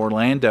in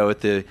Orlando at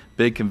the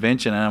big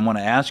convention, and I want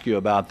to ask you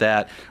about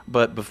that.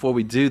 But before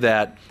we do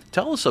that,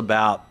 tell us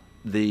about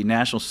the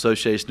National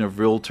Association of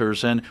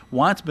Realtors and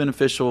why it's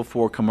beneficial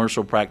for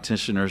commercial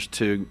practitioners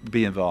to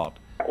be involved.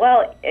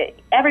 Well,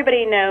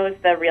 everybody knows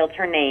the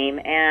Realtor name,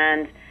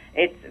 and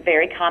it's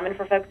very common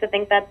for folks to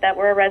think that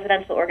we're a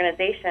residential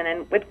organization.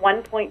 And with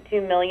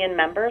 1.2 million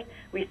members,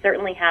 we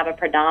certainly have a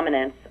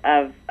predominance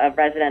of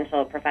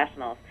residential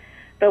professionals.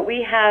 But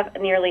we have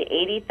nearly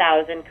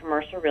 80,000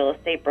 commercial real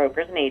estate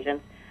brokers and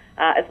agents,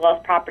 as well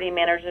as property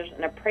managers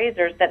and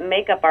appraisers that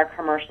make up our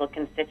commercial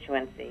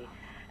constituency.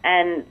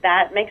 And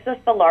that makes us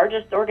the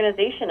largest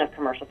organization of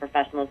commercial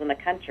professionals in the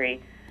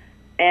country.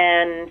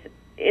 And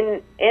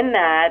in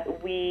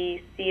that,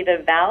 we see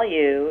the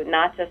value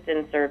not just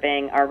in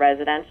serving our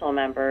residential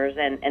members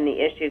and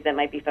the issues that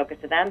might be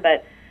focused to them,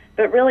 but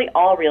really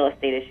all real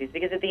estate issues.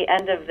 Because at the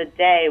end of the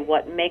day,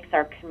 what makes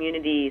our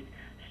communities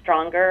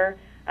stronger,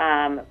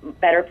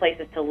 better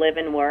places to live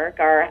and work,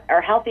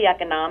 are healthy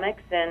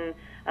economics and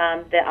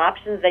the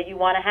options that you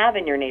want to have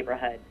in your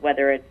neighborhood,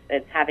 whether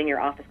it's having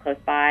your office close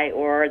by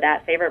or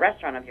that favorite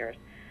restaurant of yours.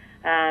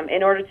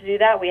 In order to do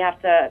that, we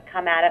have to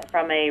come at it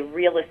from a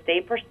real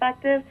estate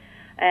perspective.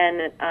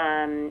 And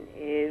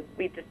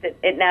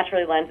it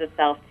naturally lends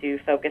itself to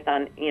focus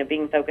on,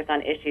 being focused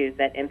on issues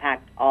that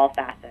impact all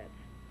facets.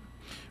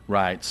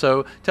 Right.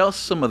 So tell us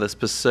some of the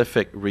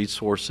specific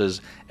resources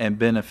and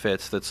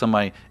benefits that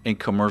somebody in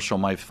commercial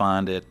might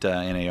find at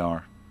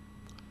NAR.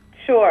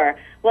 Sure.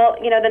 Well,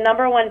 the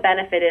number one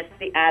benefit is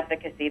the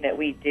advocacy that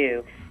we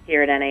do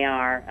here at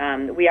NAR.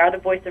 We are the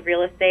voice of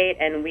real estate,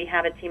 and we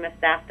have a team of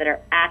staff that are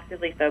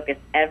actively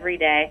focused every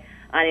day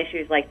on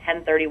issues like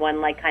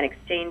 1031 like-kind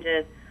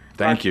exchanges,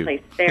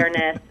 marketplace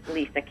fairness,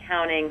 lease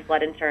accounting,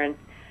 flood insurance.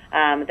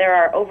 There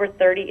are over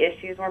 30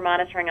 issues we're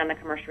monitoring on the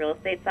commercial real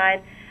estate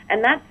side,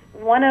 and that's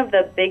one of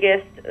the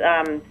biggest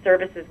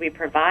services we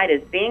provide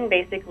is being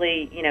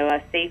basically,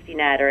 a safety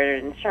net or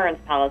an insurance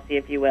policy,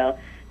 if you will,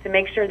 to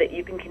make sure that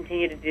you can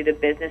continue to do the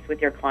business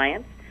with your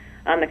clients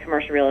on the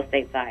commercial real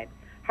estate side.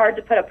 Hard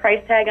to put a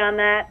price tag on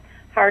that,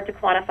 hard to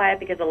quantify it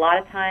because a lot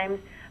of times,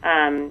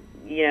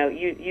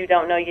 you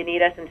don't know you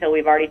need us until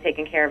we've already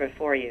taken care of it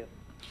for you.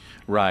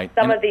 Right.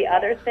 Some of the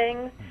other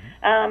things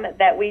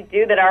that we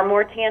do that are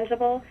more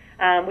tangible,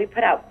 we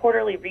put out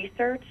quarterly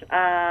research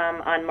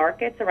on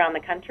markets around the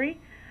country,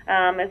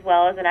 as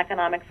well as an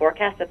economic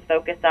forecast that's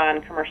focused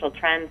on commercial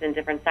trends in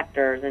different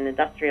sectors in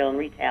industrial and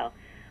retail.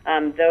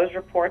 Those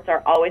reports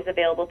are always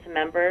available to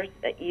members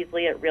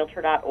easily at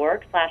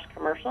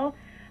realtor.org/commercial.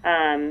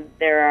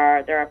 There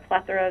are a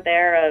plethora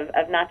there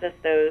of not just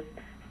those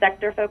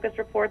sector-focused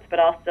reports, but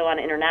also on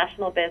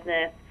international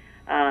business,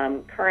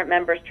 current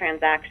members'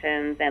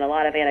 transactions, and a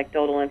lot of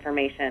anecdotal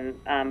information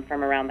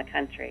from around the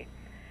country.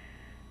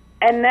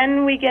 And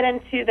then we get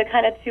into the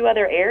kind of two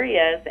other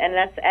areas, and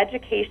that's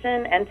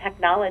education and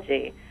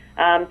technology.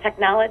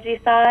 Technology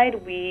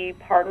side, we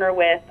partner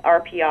with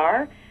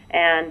RPR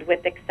and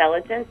with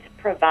Xceligent to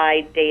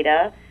provide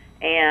data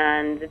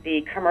and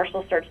the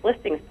commercial search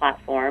listings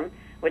platform,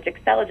 which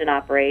Xceligent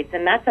operates,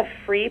 and that's a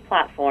free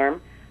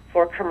platform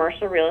for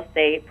commercial real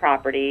estate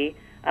property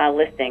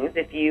listings.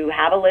 If you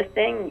have a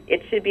listing,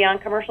 it should be on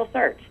commercial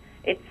search.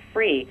 It's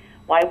free.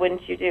 Why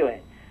wouldn't you do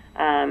it?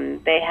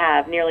 They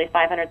have nearly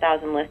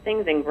 500,000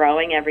 listings and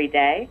growing every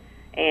day.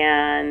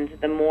 And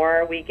the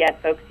more we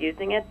get folks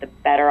using it, the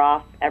better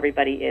off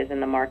everybody is in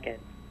the market.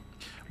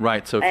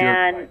 Right. So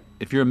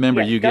if you're a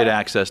member, you get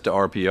access to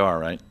RPR,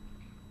 right?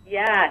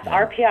 Yes,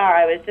 yeah. RPR.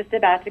 I was just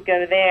about to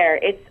go there.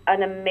 It's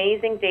an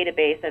amazing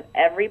database of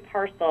every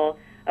parcel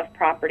of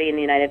property in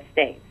the United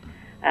States.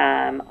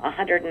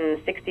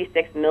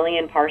 166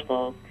 million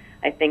parcels,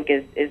 I think,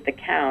 is the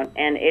count.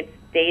 And it's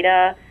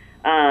data,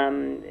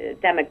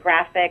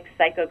 demographics,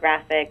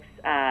 psychographics,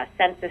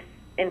 census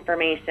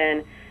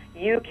information.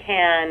 You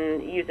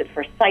can use it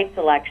for site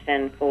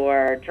selection,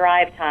 for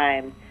drive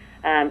times.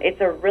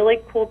 It's a really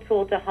cool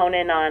tool to hone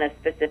in on a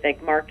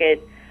specific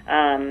market,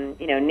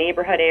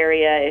 neighborhood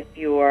area. If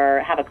you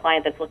have a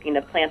client that's looking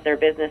to plant their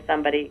business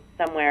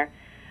somewhere,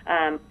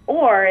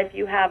 or if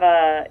you have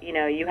a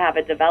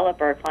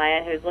developer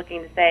client who's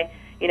looking to say,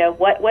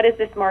 what does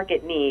this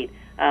market need?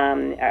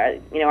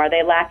 Are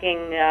they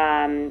lacking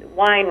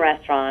wine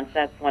restaurants?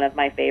 That's one of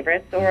my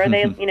favorites. Or are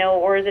they,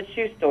 or is it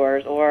shoe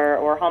stores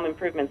or home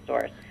improvement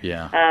stores?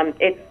 Yeah.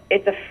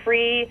 It's a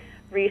free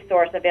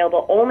resource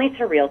available only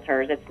to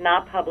realtors. It's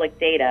not public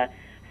data.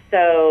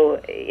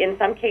 So in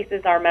some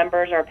cases, our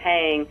members are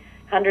paying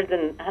hundreds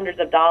and hundreds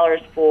of dollars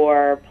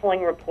for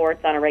pulling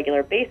reports on a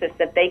regular basis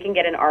that they can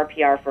get an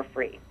RPR for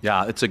free.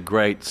 Yeah, it's a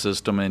great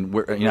system, and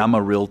I'm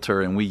a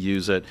realtor, and we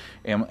use it.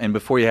 And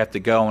before you have to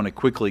go, I want to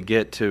quickly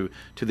get to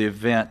the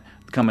event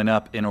coming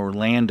up in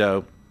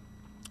Orlando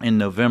in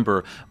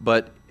November.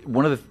 But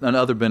one of the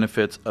other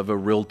benefits of a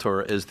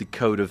realtor is the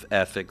code of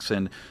ethics,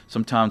 and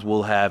sometimes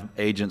we'll have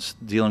agents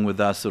dealing with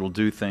us that'll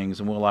do things,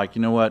 and we're like,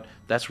 you know what,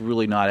 that's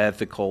really not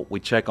ethical. We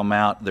check them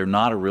out. They're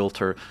not a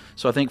realtor.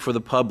 So I think for the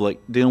public,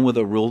 dealing with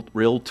a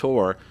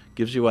realtor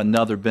gives you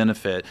another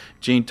benefit.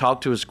 Jean,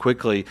 talk to us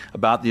quickly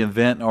about the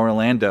event in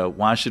Orlando.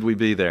 Why should we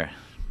be there?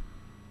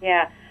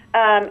 Yeah.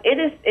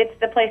 It's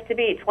the place to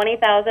be.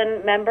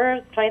 20,000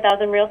 members,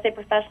 20,000 real estate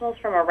professionals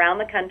from around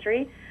the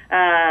country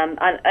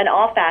on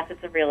all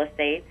facets of real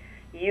estate.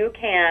 You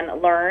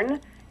can learn,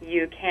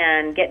 you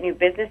can get new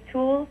business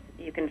tools,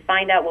 you can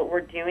find out what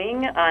we're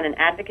doing on an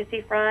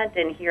advocacy front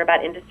and hear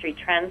about industry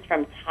trends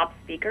from top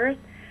speakers,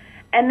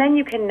 and then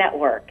you can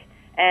network.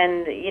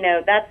 And,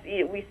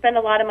 we spend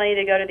a lot of money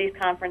to go to these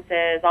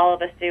conferences. All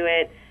of us do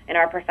it in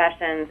our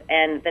professions,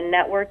 and the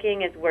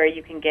networking is where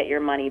you can get your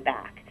money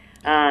back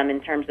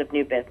in terms of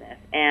new business.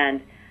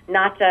 And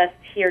not just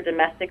here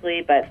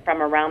domestically, but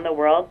from around the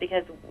world,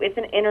 because it's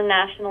an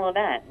international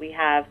event. We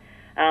have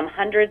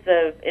hundreds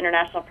of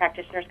international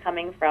practitioners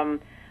coming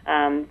from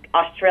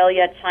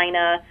Australia,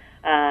 China,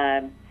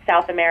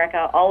 South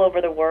America, all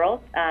over the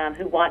world,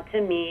 who want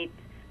to meet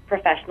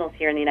professionals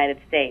here in the United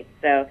States.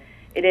 So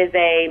it is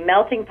a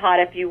melting pot,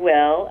 if you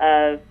will,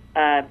 of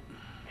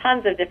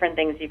tons of different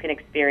things you can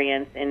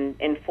experience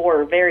in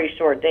 4 very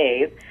short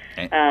days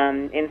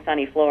in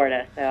sunny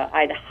Florida. So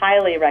I'd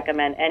highly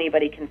recommend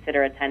anybody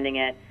consider attending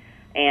it.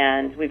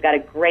 And we've got a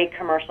great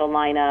commercial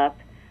lineup.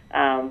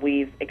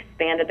 We've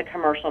expanded the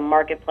commercial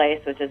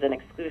marketplace, which is an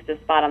exclusive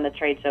spot on the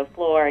trade show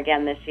floor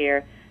again this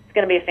year. It's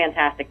going to be a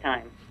fantastic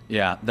time.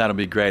 Yeah, that'll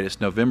be great.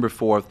 It's November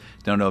 4th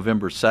to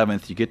November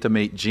 7th. You get to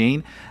meet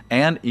Jean,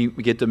 and you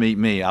get to meet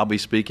me. I'll be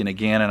speaking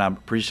again, and I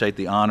appreciate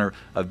the honor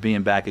of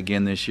being back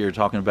again this year,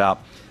 talking about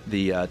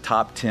the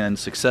top 10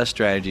 success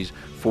strategies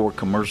for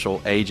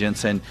commercial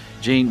agents. And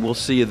Jean, we'll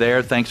see you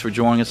there. Thanks for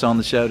joining us on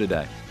the show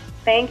today.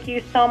 Thank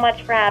you so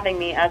much for having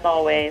me, as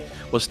always.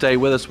 Well, stay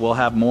with us. We'll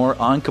have more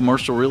on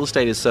commercial real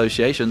estate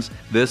associations.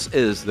 This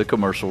is the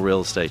Commercial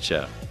Real Estate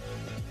Show.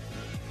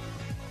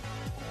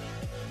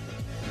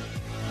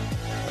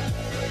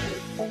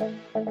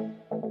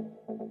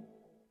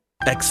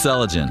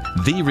 Xceligent,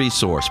 the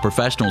resource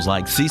professionals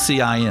like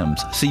CCIMs,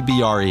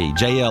 CBRE,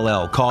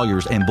 JLL,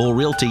 Colliers, and Bull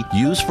Realty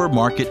use for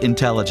market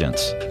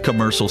intelligence.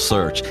 Commercial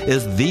Search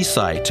is the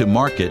site to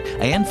market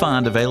and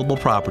find available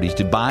properties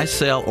to buy,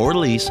 sell, or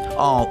lease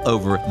all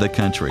over the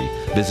country.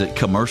 Visit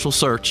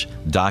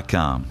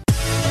commercialsearch.com.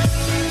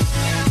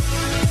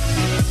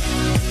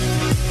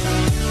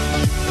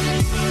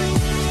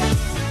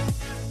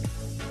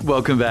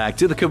 Welcome back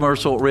to the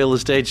Commercial Real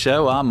Estate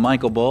Show. I'm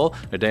Michael Bull.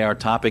 Today our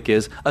topic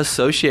is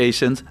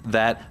associations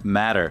that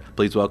matter.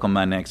 Please welcome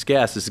my next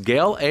guest. It's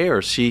Gail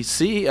Ayers. She's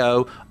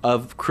CEO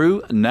of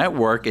Crew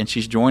Network, and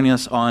she's joining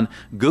us on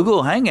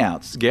Google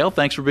Hangouts. Gail,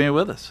 thanks for being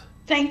with us.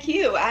 Thank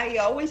you. I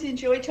always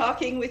enjoy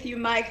talking with you,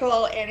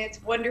 Michael, and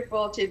it's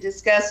wonderful to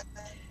discuss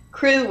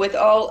Crew with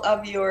all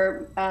of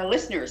your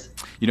listeners.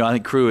 I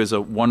think Crew is a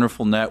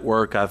wonderful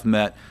network. I've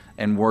met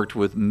and worked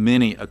with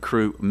many a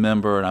Crew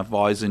member, and I've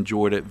always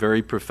enjoyed it.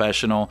 Very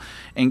professional.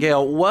 And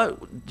Gail,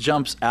 what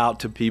jumps out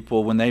to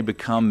people when they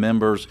become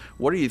members?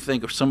 What do you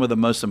think are some of the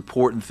most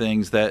important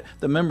things that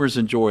the members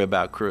enjoy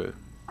about Crew?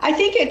 I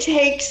think it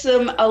takes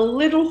them a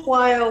little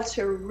while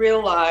to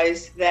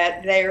realize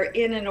that they're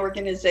in an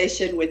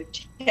organization with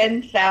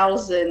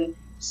 10,000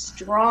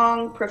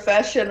 strong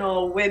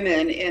professional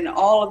women in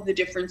all of the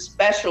different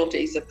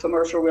specialties of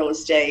commercial real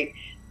estate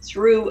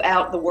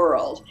throughout the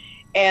world.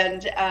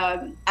 And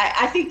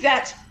I think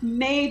that's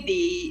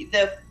maybe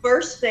the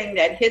first thing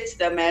that hits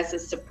them as a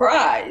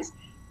surprise,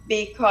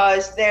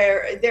 because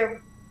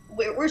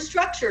we're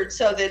structured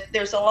so that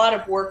there's a lot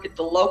of work at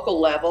the local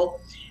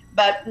level.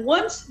 But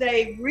once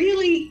they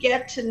really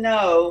get to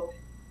know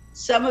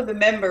some of the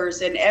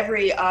members in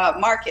every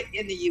market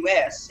in the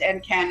U.S.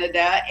 and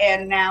Canada,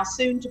 and now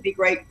soon to be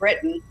Great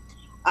Britain,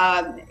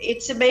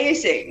 it's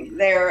amazing.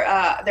 Their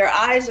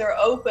eyes are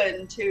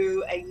open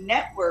to a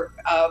network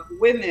of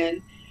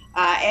women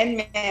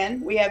and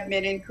men, we have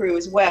men in Crew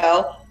as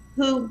well,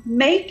 who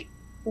make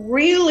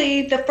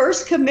really the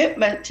first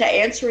commitment to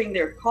answering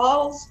their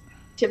calls,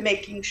 to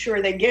making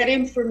sure they get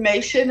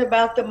information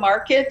about the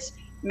markets,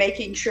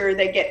 making sure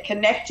they get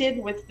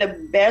connected with the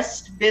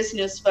best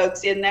business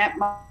folks in that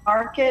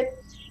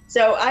market.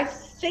 So I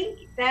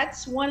think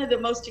that's one of the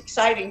most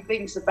exciting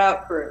things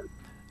about Crew.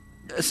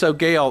 So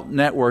Gail,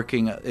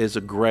 networking is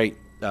a great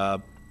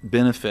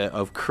benefit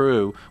of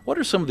Crew. What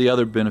are some of the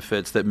other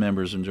benefits that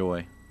members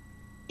enjoy?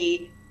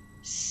 The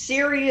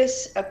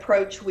serious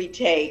approach we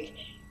take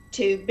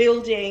to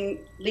building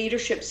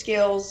leadership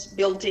skills,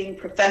 building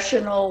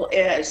professional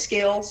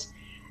skills,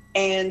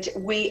 And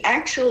we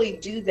actually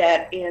do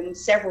that in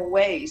several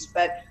ways,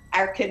 but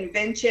our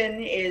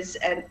convention is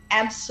an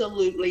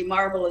absolutely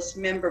marvelous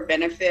member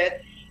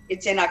benefit.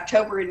 It's in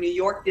October in New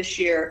York this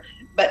year,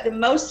 but the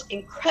most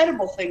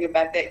incredible thing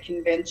about that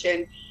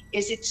convention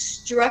is it's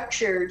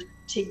structured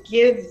to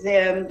give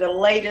them the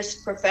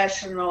latest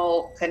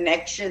professional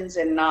connections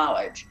and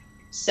knowledge.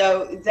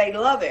 So they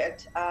love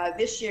it.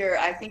 This year,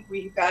 I think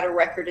we've got a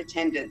record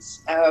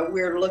attendance.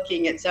 We're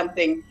looking at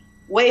something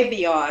way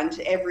beyond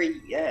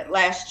every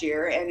last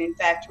year, and in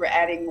fact, we're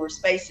adding more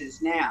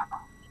spaces now.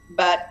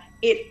 But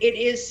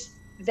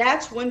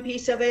that's one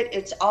piece of it.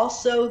 It's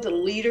also the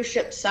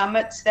leadership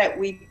summits that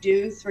we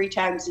do 3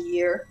 times a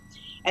year.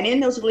 And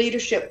in those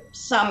leadership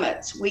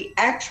summits, we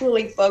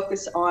actually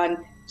focus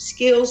on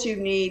skills you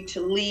need to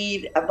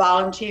lead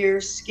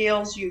volunteers,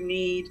 skills you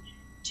need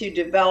to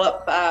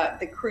develop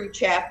the Cru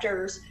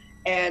chapters,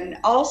 and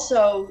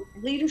also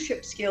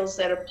leadership skills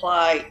that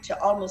apply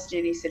to almost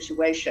any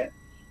situation.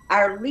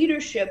 Our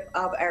leadership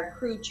of our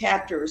Cru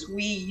chapters,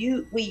 we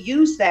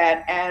use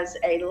that as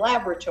a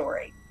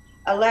laboratory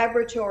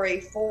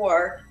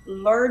for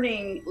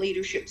learning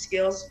leadership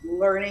skills,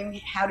 learning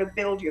how to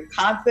build your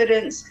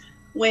confidence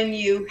when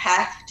you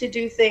have to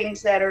do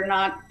things that are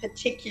not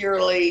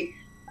particularly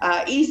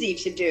easy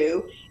to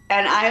do.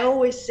 And I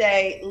always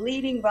say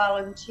leading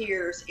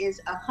volunteers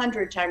is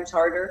 100 times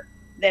harder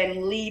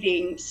than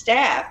leading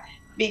staff,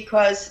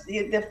 because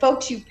the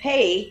folks you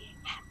pay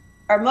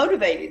are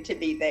motivated to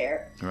be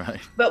there. Right.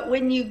 But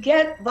when you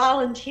get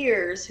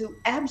volunteers who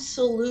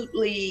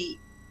absolutely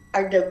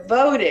are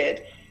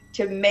devoted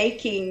to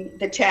making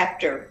the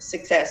chapter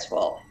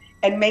successful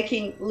and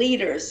making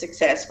leaders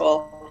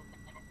successful,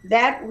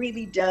 that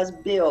really does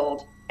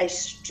build a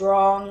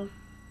strong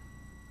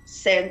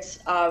sense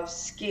of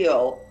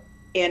skill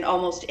in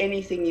almost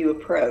anything you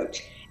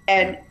approach.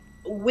 And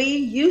we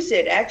use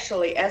it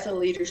actually as a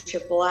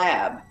leadership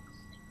lab.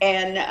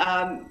 And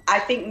I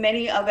think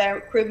many of our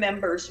Cru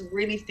members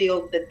really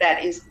feel that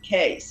that is the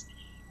case.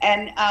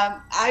 And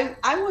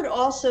I would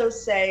also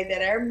say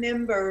that our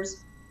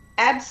members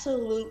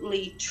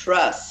absolutely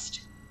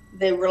trust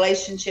the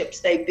relationships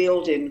they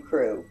build in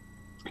Cru.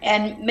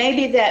 And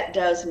maybe that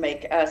does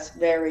make us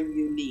very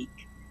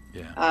unique.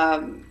 Yeah.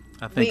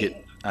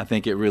 I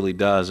think it really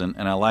does, and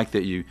I like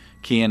that you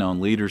key in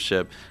on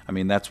leadership. I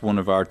mean, that's one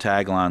of our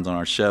taglines on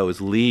our show is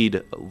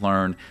lead,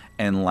 learn,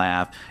 and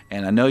laugh.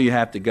 And I know you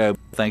have to go.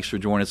 Thanks for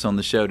joining us on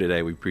the show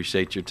today. We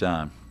appreciate your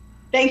time.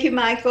 Thank you,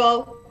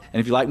 Michael. And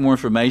if you'd like more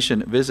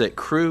information, visit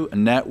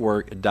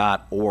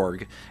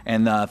crunetwork.org.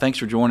 And thanks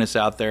for joining us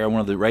out there on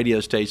one of the radio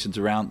stations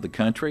around the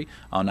country,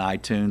 on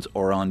iTunes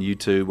or on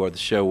YouTube or the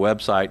show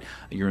website.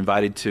 You're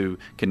invited to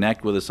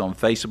connect with us on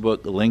Facebook,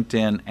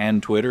 LinkedIn,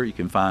 and Twitter. You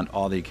can find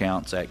all the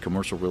accounts at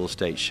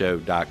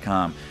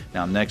commercialrealestateshow.com.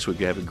 Now, next week,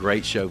 we have a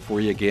great show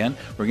for you again.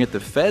 We're going to get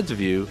the Fed's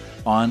view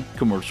on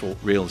commercial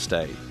real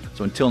estate.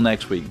 So until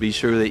next week, be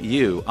sure that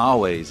you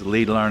always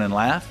lead, learn, and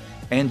laugh,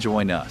 and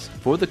join us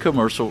for the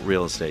Commercial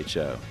Real Estate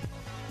Show.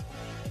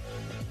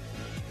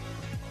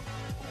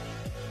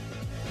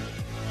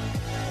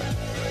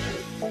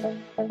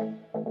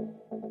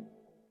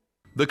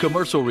 The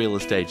Commercial Real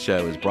Estate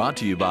Show is brought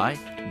to you by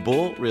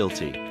Bull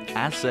Realty,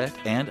 Asset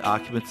and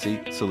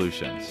Occupancy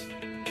Solutions.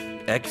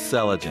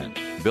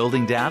 Xceligent,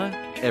 building data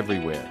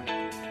everywhere.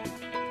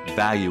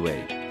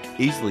 Valuate,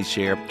 easily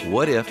share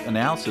what-if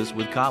analysis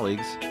with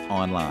colleagues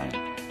online.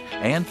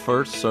 And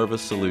First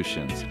Service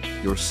Solutions,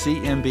 your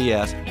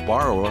CMBS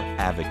borrower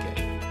advocate.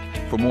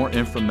 For more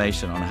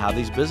information on how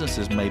these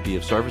businesses may be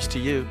of service to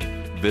you,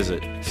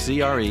 visit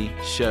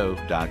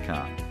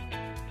creshow.com.